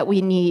model that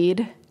we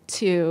need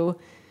to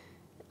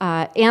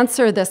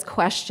answer this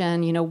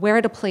question,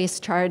 where to place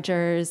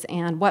chargers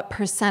and what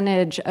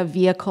percentage of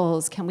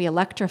vehicles can we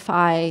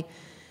electrify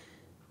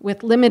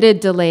with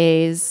limited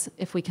delays.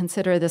 If we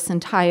consider this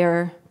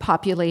entire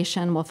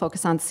population, we'll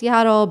focus on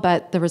Seattle,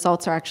 but the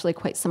results are actually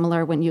quite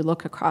similar when you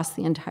look across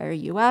the entire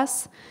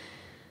US.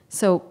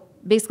 So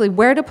basically,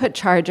 where to put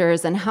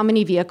chargers and how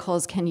many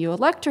vehicles can you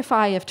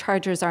electrify if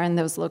chargers are in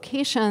those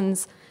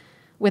locations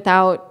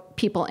without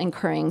people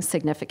incurring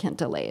significant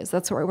delays.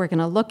 That's what we're going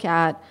to look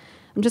at.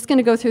 I'm just going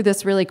to go through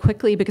this really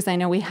quickly because I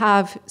know we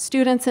have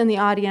students in the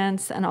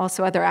audience and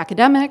also other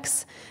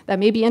academics that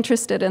may be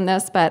interested in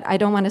this, but I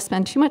don't want to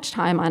spend too much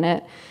time on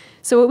it.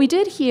 So what we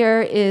did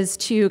here is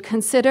to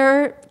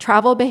consider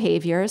travel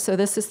behavior. So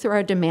this is through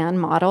our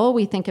demand model.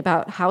 We think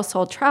about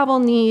household travel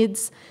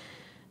needs,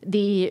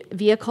 the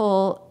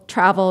vehicle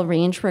travel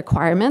range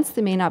requirements.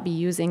 They may not be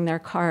using their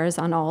cars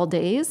on all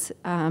days.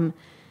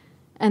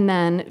 And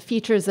then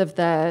features of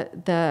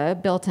the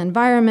built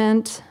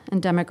environment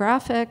and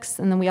demographics.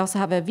 And then we also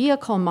have a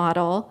vehicle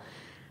model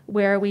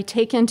where we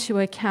take into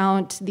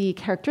account the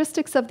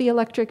characteristics of the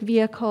electric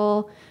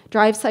vehicle,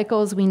 drive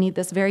cycles. We need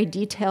this very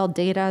detailed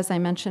data, as I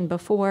mentioned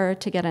before,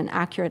 to get an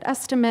accurate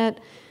estimate.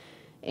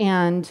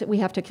 And we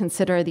have to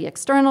consider the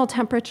external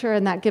temperature,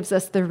 and that gives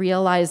us the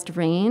realized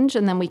range.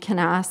 And then we can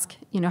ask,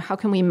 how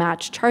can we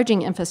match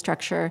charging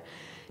infrastructure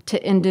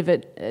to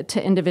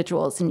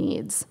individuals'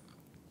 needs?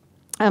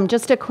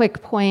 Just a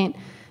quick point,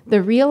 the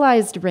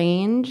realized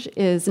range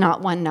is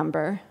not one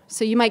number.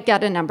 So you might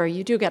get a number,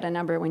 you do get a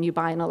number when you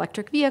buy an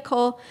electric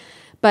vehicle,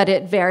 but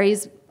it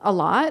varies a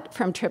lot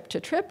from trip to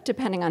trip,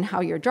 depending on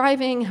how you're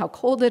driving, how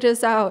cold it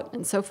is out,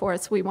 and so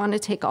forth. So we want to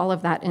take all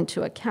of that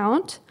into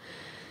account.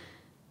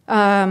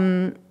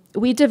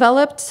 We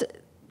developed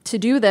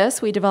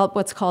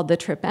what's called the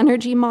trip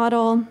energy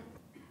model,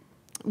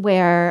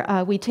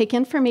 where we take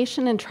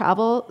information in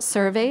travel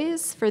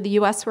surveys. For the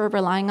US, we're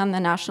relying on the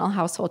National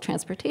Household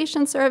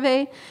Transportation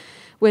Survey,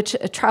 which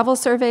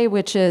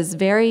is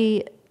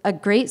a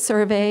great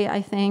survey,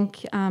 I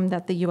think,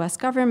 that the US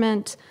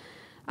government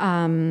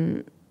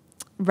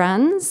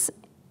runs.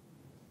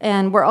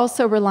 And we're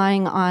also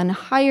relying on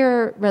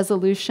higher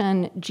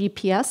resolution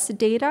GPS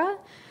data,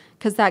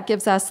 because that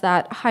gives us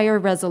that higher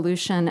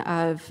resolution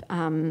of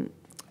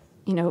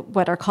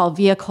what are called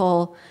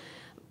vehicle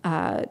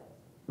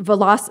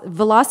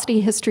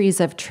velocity histories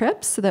of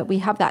trips, so that we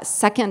have that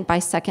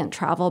second-by-second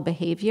travel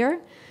behavior.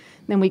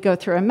 Then we go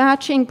through a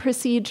matching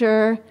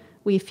procedure.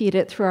 We feed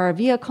it through our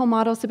vehicle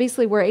model. So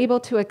basically, we're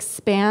able to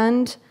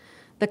expand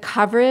the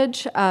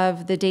coverage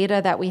of the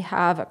data that we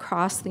have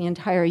across the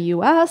entire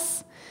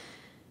US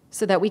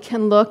so that we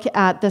can look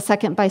at the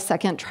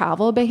second-by-second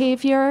travel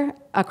behavior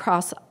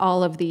across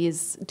all of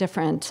these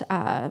different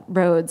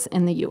roads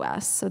in the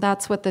US. So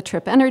that's what the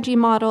trip energy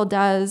model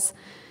does.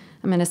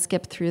 I'm going to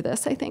skip through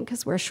this, I think,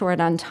 because we're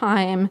short on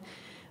time.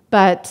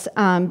 But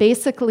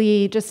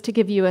basically, just to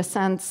give you a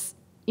sense,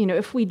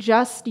 if we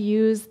just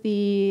use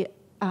the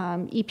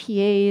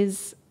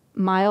EPA's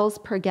miles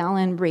per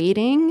gallon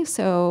rating,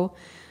 so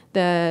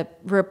the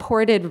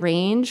reported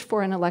range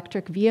for an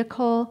electric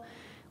vehicle,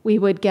 we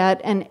would get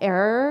an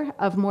error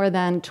of more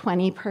than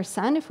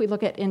 20%. If we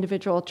look at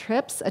individual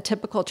trips, a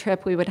typical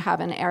trip, we would have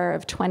an error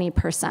of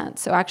 20%.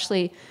 So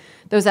actually,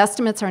 those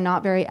estimates are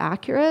not very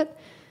accurate.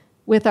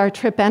 With our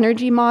trip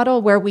energy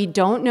model, where we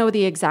don't know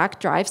the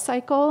exact drive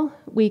cycle,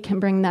 we can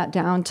bring that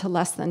down to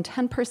less than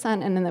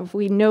 10%. And then if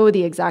we know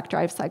the exact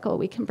drive cycle,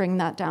 we can bring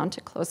that down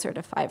to closer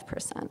to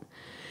 5%.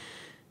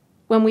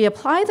 When we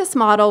apply this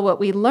model, what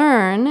we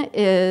learn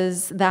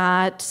is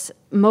that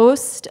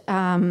most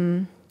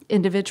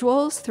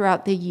individuals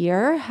throughout the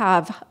year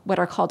have what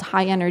are called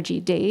high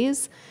energy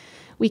days.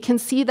 We can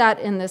see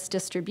that in this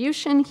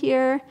distribution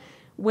here,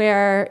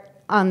 where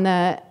on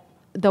the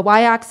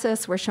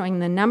y-axis, we're showing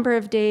the number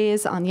of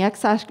days. On the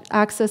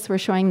x-axis, we're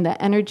showing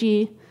the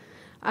energy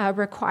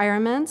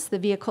requirements, the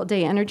vehicle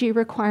day energy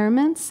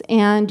requirements.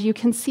 And you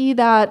can see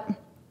that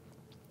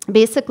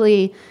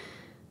basically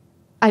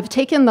I've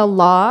taken the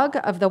log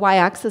of the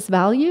y-axis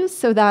values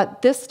so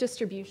that this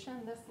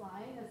distribution, this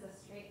line, is a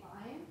straight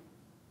line.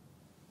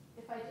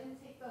 If I didn't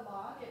take the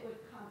log, it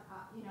would come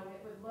up, it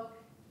would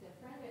look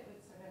different. It would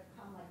sort of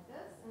come like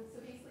this. And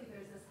so basically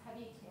there's this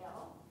heavy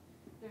tail.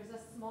 There's a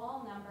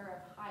small number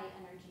of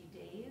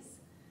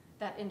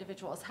that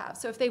individuals have.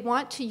 So if they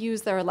want to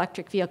use their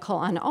electric vehicle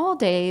on all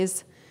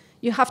days,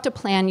 you have to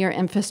plan your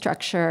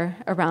infrastructure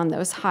around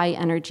those high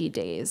energy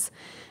days.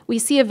 We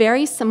see a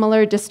very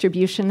similar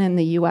distribution in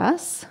the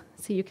US.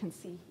 So you can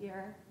see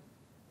here,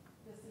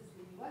 this is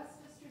the US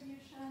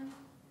distribution,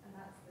 and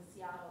that's the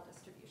Seattle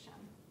distribution.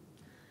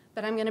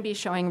 But I'm going to be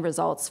showing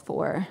results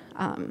for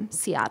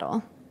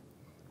Seattle.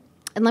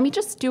 And let me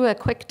just do a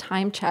quick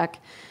time check.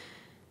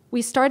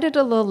 We started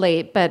a little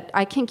late, but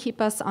I can keep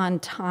us on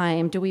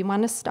time. Do we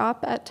want to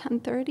stop at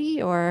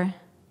 10:30 or?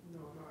 No,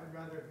 I'd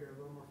rather hear a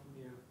little more from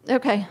you.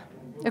 Okay,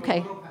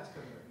 okay. We'll go past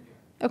 10:30,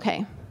 yeah.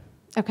 Okay,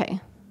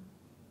 okay.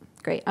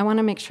 Great. I want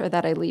to make sure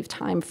that I leave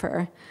time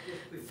for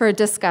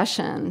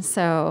discussion.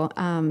 So,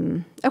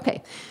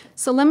 okay.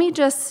 So let me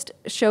just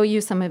show you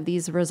some of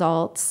these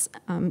results.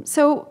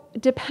 So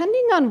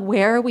depending on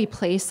where we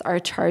place our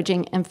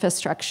charging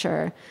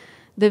infrastructure,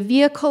 the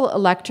vehicle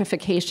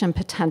electrification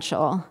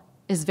potential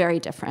is very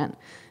different.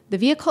 The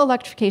vehicle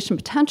electrification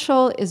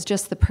potential is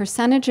just the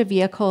percentage of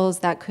vehicles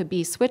that could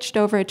be switched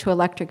over to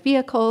electric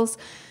vehicles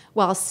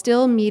while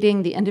still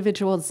meeting the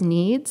individual's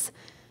needs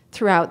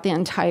throughout the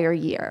entire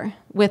year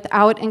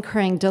without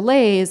incurring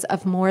delays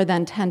of more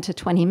than 10 to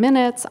 20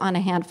 minutes on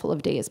a handful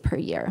of days per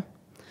year.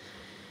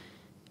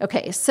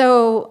 Okay,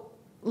 so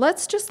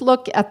let's just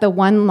look at the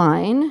one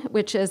line,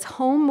 which is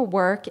home,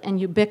 work,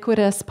 and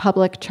ubiquitous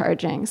public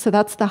charging. So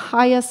that's the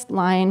highest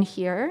line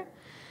here.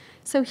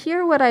 So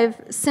here what I've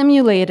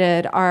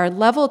simulated are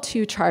level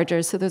 2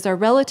 chargers. So those are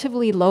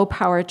relatively low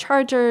power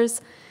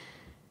chargers.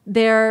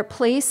 They're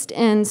placed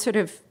in sort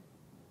of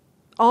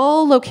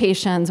all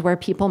locations where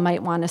people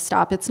might want to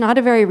stop. It's not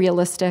a very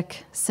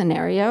realistic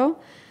scenario.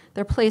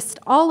 They're placed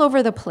all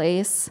over the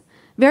place.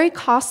 Very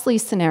costly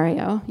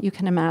scenario, you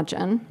can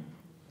imagine.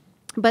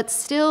 But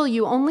still,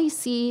 you only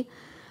see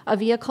a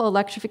vehicle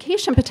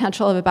electrification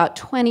potential of about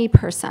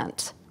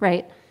 20%,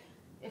 right?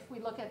 If we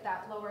look at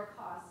that lower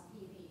cost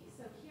EV.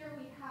 So here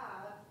we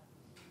have,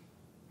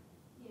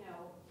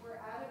 we're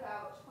at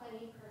about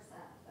 20%.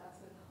 That's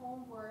with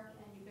home, work,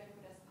 and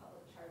ubiquitous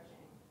public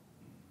charging.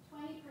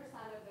 20%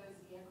 of those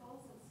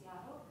vehicles in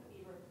Seattle could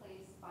be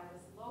replaced by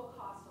this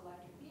low-cost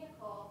electric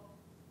vehicle.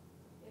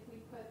 If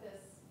we put this,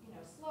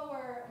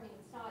 slower,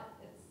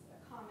 it's a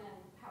common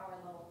power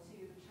level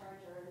 2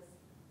 chargers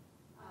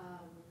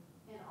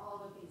in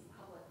all of these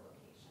public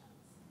locations.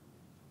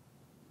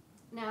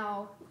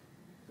 Now,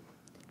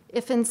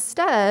 if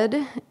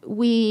instead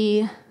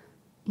we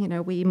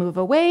move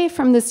away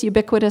from this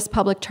ubiquitous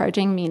public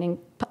charging, meaning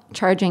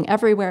charging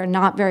everywhere,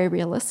 not very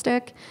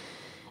realistic,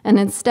 and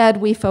instead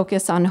we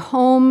focus on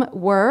home,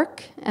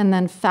 work, and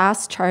then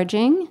fast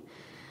charging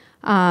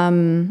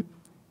along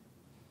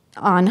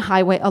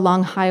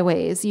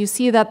highways, you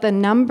see that the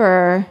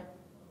number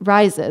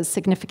rises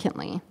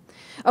significantly.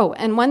 Oh,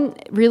 and one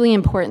really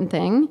important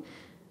thing,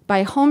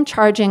 by home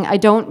charging, I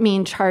don't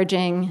mean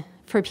charging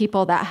for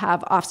people that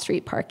have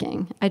off-street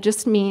parking. I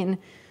just mean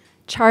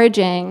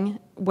charging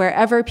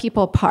wherever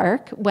people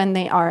park when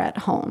they are at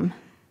home,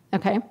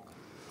 okay?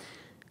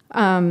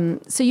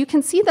 So you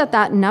can see that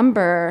that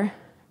number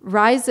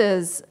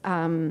rises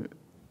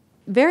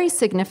very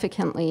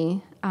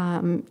significantly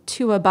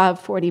to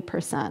above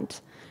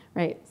 40%,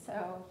 right?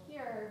 So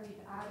here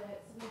we've added,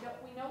 so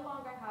we no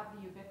longer have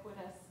the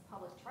ubiquitous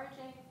public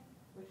charging,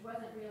 which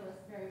wasn't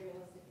very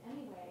realistic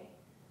anyway,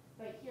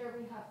 but here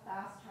we have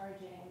fast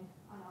charging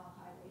on all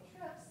highway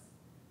trips,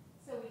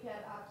 so we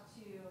get up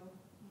to,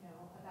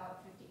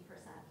 about 50%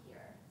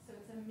 here. So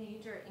it's a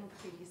major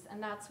increase,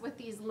 and that's with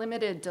these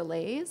limited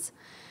delays.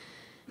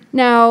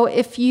 Now,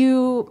 if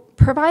you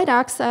provide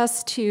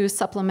access to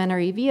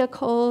supplementary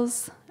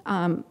vehicles,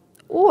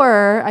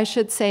 or I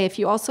should say, if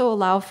you also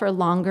allow for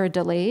longer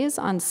delays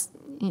on,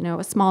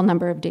 a small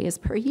number of days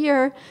per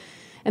year,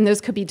 and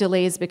those could be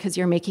delays because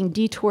you're making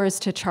detours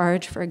to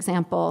charge, for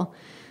example,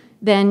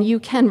 then you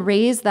can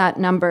raise that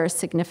number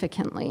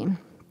significantly.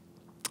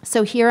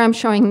 So here I'm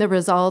showing the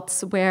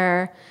results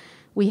where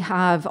we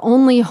have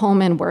only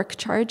home and work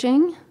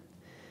charging.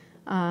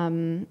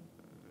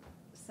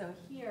 So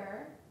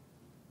here,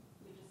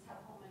 we just have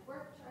home and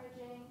work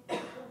charging,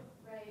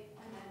 right?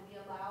 And then we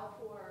allow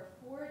for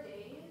 4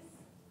 days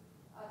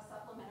of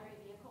supplementary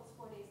vehicles,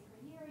 4 days per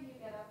year, you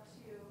get up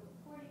to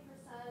 40%.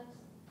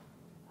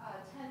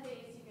 10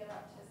 days, you get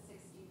up to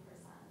 60%.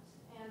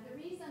 And the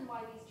reason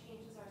why these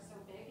changes are so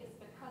big is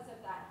because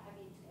of that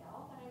heavy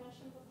tail that I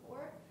mentioned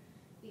before.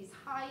 These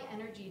high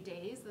energy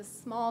days, the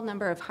small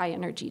number of high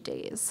energy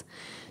days.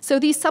 So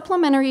these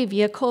supplementary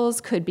vehicles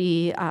could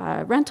be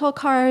rental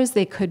cars,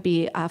 they could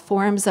be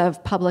forms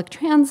of public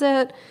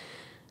transit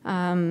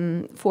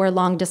for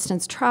long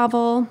distance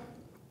travel.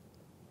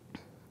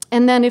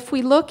 And then if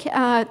we look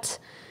at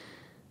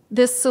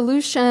this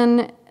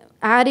solution,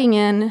 adding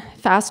in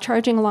fast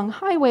charging along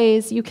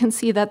highways, you can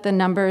see that the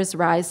numbers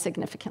rise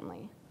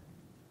significantly.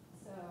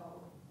 So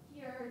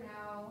here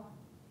now,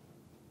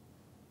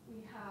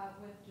 we have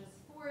with just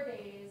 4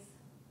 days,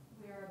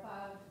 we're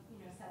above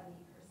 70%.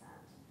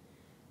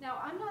 Now,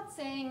 I'm not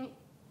saying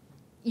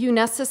you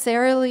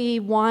necessarily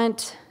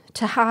want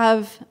to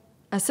have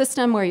a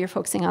system where you're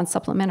focusing on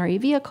supplementary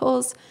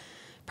vehicles,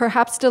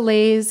 perhaps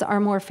delays are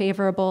more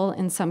favorable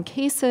in some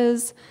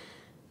cases.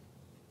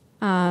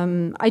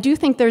 I do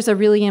think there's a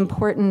really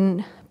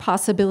important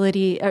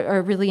possibility,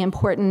 a really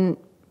important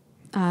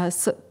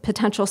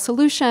potential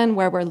solution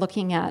where we're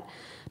looking at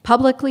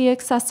publicly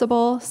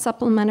accessible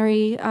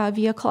supplementary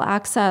vehicle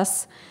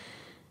access.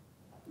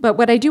 But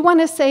what I do want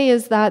to say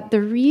is that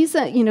the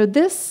reason,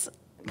 this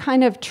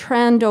kind of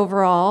trend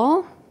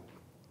overall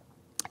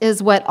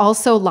is what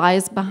also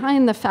lies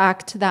behind the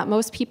fact that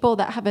most people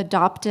that have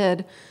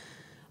adopted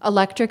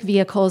electric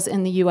vehicles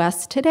in the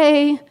US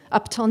today,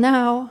 up till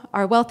now,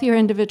 are wealthier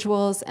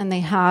individuals and they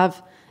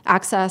have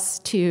access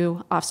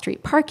to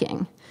off-street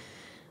parking.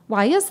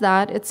 Why is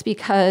that? It's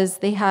because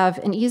they have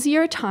an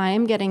easier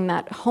time getting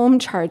that home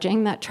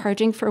charging, that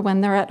charging for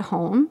when they're at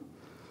home,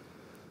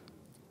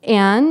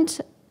 and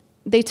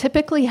they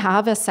typically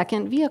have a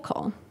second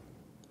vehicle,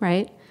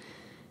 right?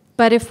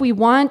 But if we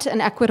want an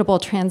equitable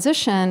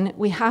transition,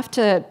 we have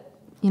to,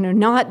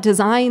 not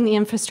design the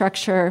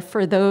infrastructure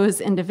for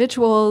those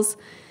individuals.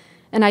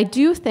 And I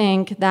do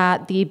think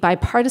that the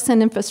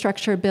bipartisan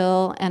infrastructure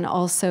bill and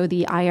also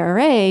the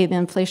IRA, the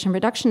Inflation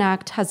Reduction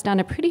Act, has done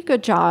a pretty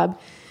good job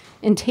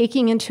in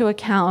taking into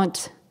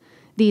account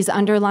these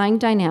underlying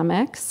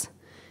dynamics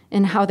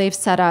and how they've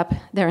set up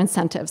their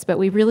incentives. But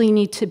we really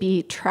need to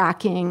be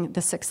tracking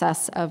the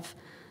success of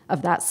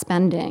that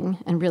spending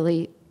and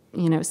really,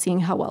 seeing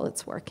how well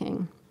it's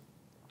working.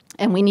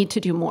 And we need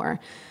to do more.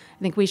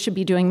 I think we should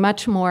be doing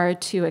much more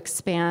to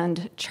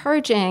expand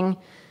charging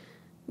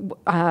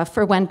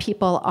for when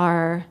people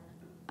are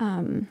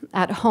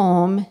at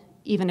home,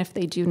 even if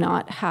they do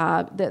not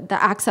have the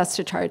access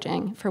to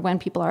charging for when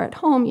people are at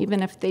home,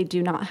 even if they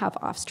do not have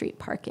off-street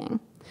parking.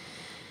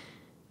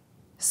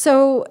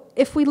 So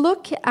if we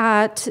look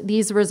at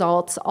these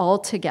results all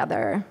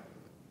together,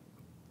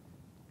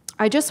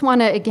 I just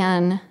want to,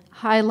 again,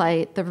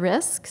 highlight the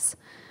risks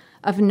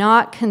of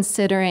not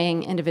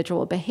considering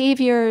individual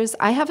behaviors.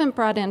 I haven't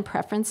brought in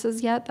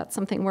preferences yet. That's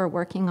something we're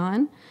working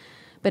on.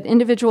 But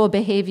individual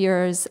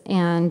behaviors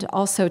and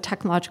also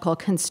technological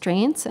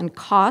constraints and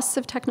costs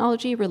of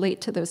technology relate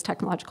to those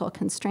technological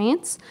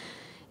constraints.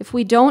 If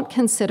we don't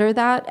consider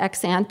that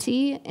ex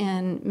ante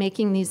in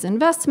making these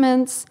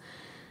investments,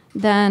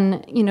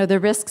 then the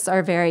risks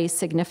are very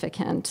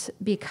significant,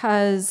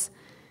 because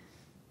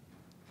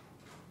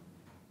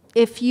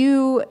if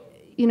you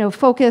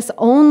focus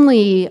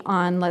only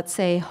on, let's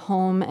say,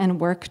 home and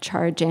work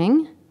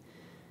charging,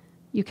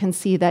 you can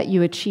see that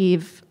you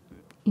achieve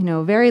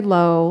very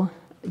low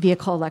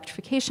vehicle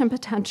electrification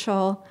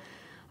potential.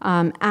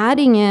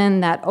 Adding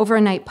in that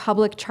overnight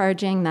public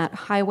charging, that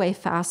highway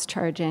fast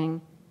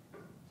charging,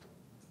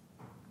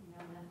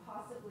 and then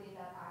possibly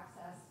that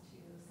access to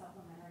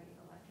supplementary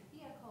electric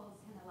vehicles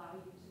can allow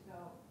you to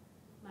go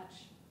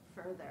much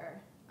further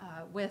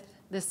with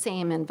the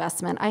same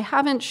investment. I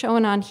haven't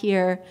shown on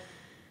here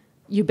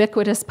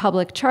ubiquitous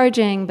public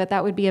charging, but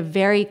that would be a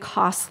very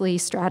costly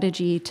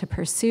strategy to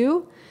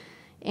pursue,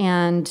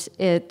 and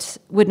it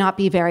would not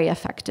be very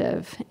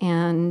effective.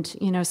 And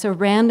so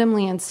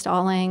randomly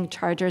installing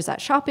chargers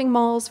at shopping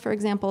malls, for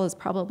example, is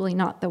probably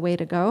not the way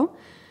to go.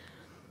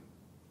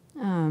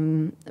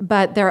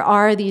 But there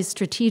are these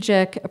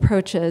strategic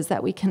approaches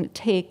that we can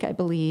take, I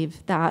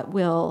believe, that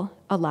will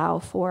allow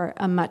for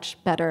a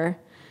much better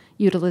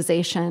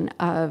utilization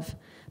of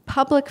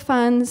public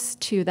funds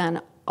to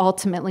then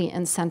ultimately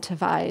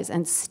incentivize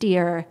and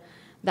steer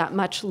that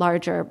much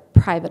larger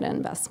private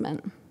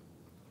investment.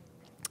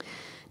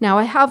 Now,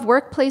 I have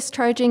workplace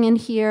charging in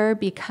here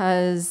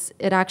because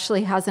it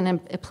actually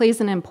it plays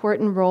an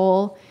important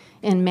role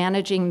in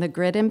managing the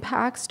grid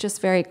impacts. Just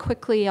very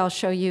quickly, I'll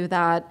show you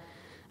that.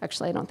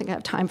 Actually, I don't think I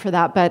have time for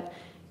that, but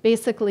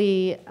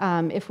basically,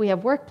 if we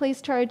have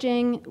workplace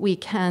charging, we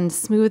can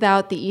smooth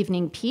out the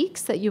evening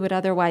peaks that you would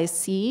otherwise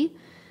see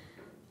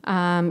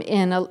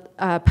in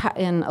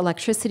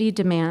electricity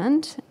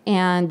demand,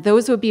 and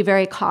those would be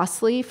very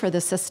costly for the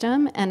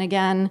system. And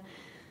again,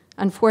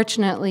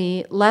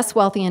 unfortunately, less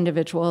wealthy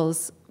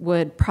individuals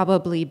would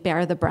probably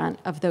bear the brunt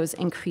of those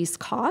increased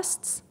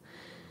costs.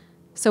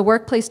 So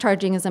workplace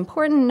charging is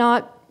important,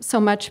 not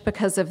so much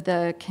because of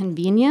the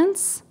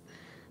convenience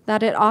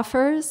that it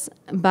offers,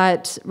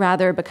 but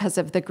rather because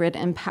of the grid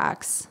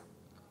impacts.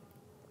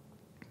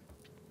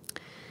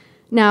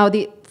 Now,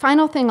 the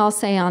final thing I'll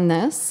say on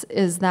this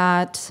is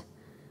that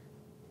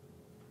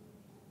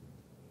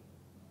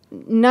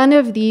none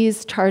of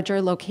these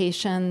charger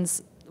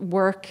locations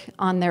work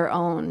on their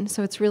own.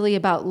 So it's really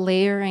about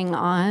layering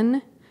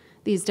on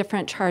these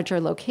different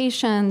charger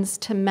locations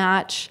to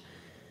match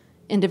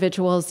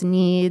individuals'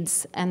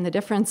 needs and the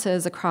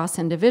differences across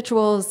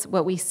individuals.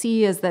 What we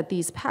see is that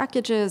these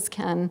packages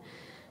can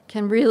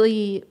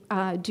really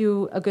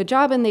do a good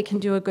job, and they can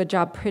do a good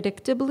job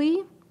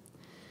predictably.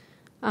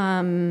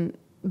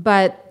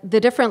 But the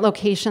different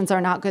locations are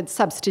not good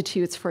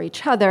substitutes for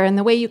each other. And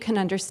the way you can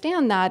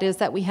understand that is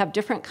that we have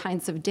different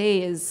kinds of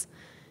days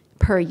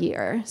per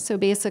year. So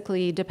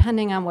basically,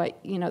 depending on what,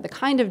 the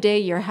kind of day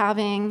you're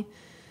having,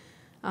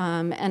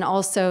 and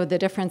also the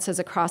differences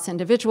across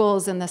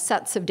individuals and the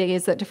sets of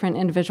days that different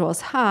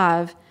individuals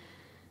have,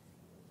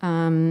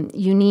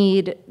 you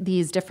need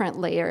these different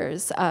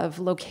layers of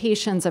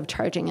locations of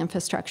charging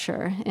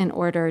infrastructure in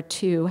order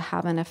to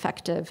have an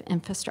effective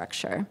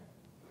infrastructure.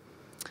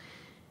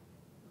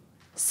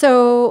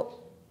 So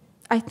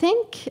I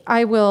think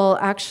I will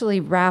actually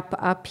wrap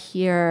up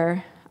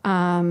here.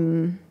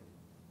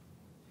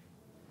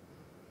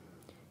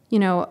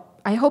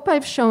 I hope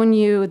I've shown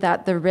you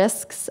that the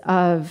risks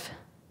of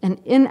an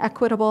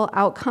inequitable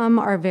outcome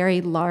are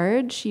very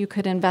large. You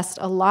could invest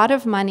a lot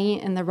of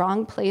money in the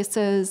wrong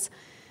places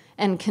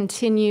and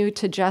continue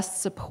to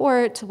just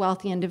support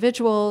wealthy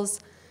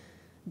individuals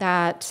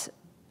that,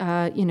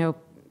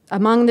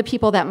 among the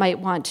people that might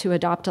want to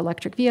adopt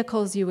electric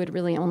vehicles, you would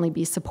really only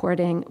be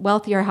supporting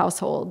wealthier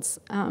households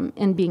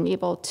in being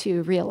able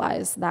to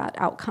realize that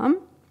outcome.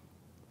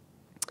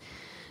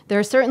 There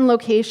are certain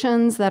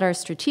locations that are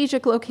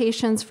strategic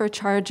locations for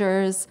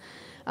chargers.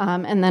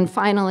 And then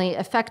finally,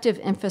 effective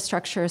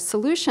infrastructure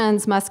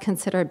solutions must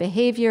consider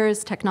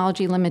behaviors,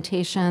 technology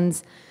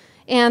limitations,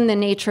 and the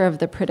nature of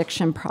the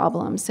prediction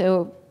problem.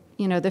 So,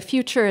 the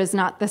future is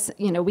not this,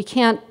 we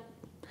can't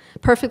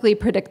perfectly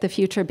predict the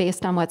future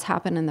based on what's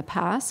happened in the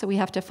past. So we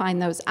have to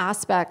find those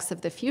aspects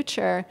of the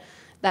future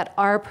that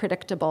are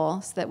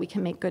predictable so that we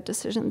can make good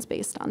decisions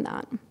based on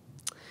that.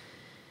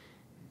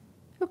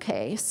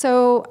 Okay,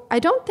 so I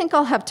don't think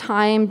I'll have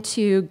time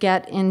to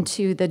get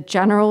into the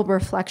general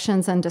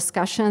reflections and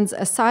discussions,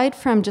 aside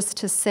from just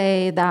to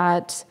say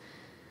that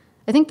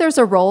I think there's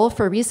a role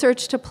for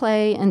research to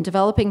play in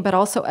developing but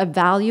also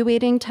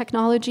evaluating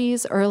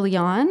technologies early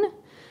on.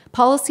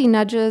 Policy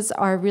nudges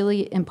are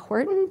really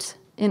important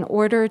in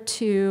order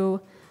to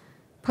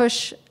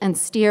push and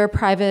steer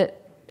private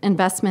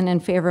investment in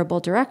favorable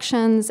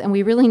directions, and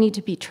we really need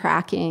to be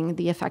tracking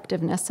the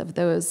effectiveness of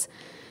those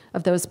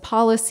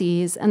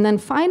policies. And then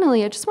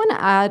finally, I just want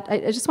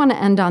to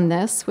end on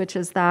this, which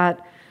is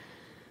that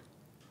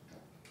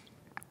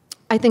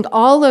I think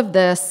all of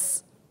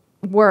this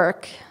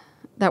work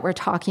that we're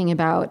talking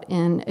about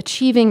in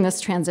achieving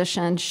this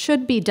transition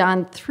should be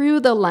done through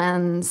the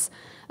lens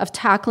of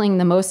tackling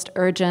the most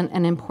urgent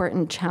and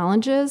important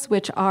challenges,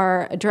 which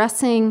are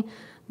addressing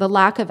the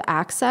lack of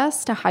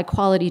access to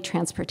high-quality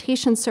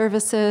transportation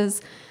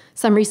services.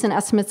 Some recent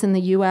estimates in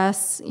the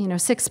US,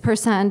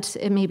 6%,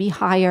 it may be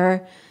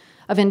higher,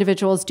 of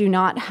individuals do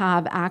not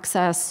have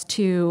access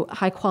to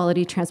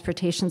high-quality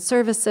transportation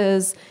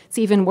services. It's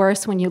even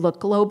worse when you look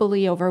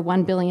globally, over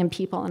 1 billion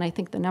people, and I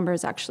think the number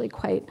is actually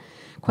quite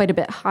a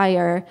bit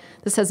higher.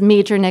 This has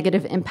major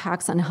negative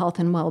impacts on health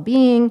and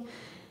well-being,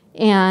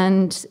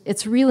 and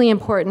it's really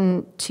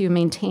important to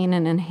maintain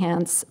and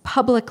enhance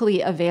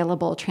publicly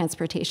available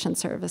transportation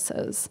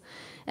services,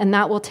 and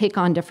that will take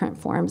on different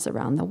forms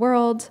around the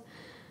world.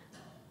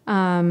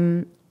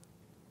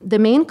 The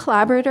main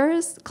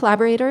collaborators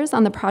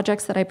on the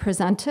projects that I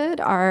presented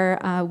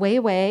are Wei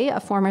Wei, a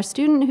former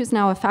student who's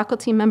now a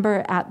faculty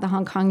member at the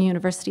Hong Kong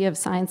University of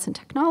Science and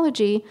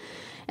Technology,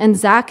 and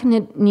Zach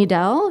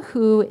Needell,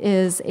 who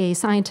is a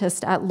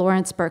scientist at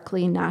Lawrence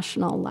Berkeley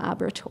National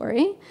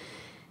Laboratory.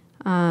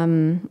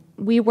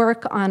 We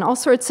work on all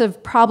sorts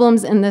of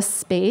problems in this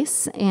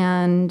space,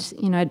 and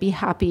I'd be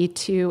happy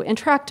to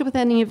interact with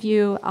any of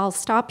you. I'll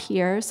stop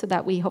here so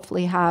that we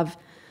hopefully have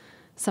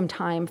some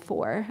time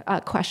for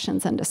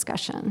questions and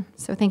discussion.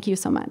 So thank you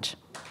so much.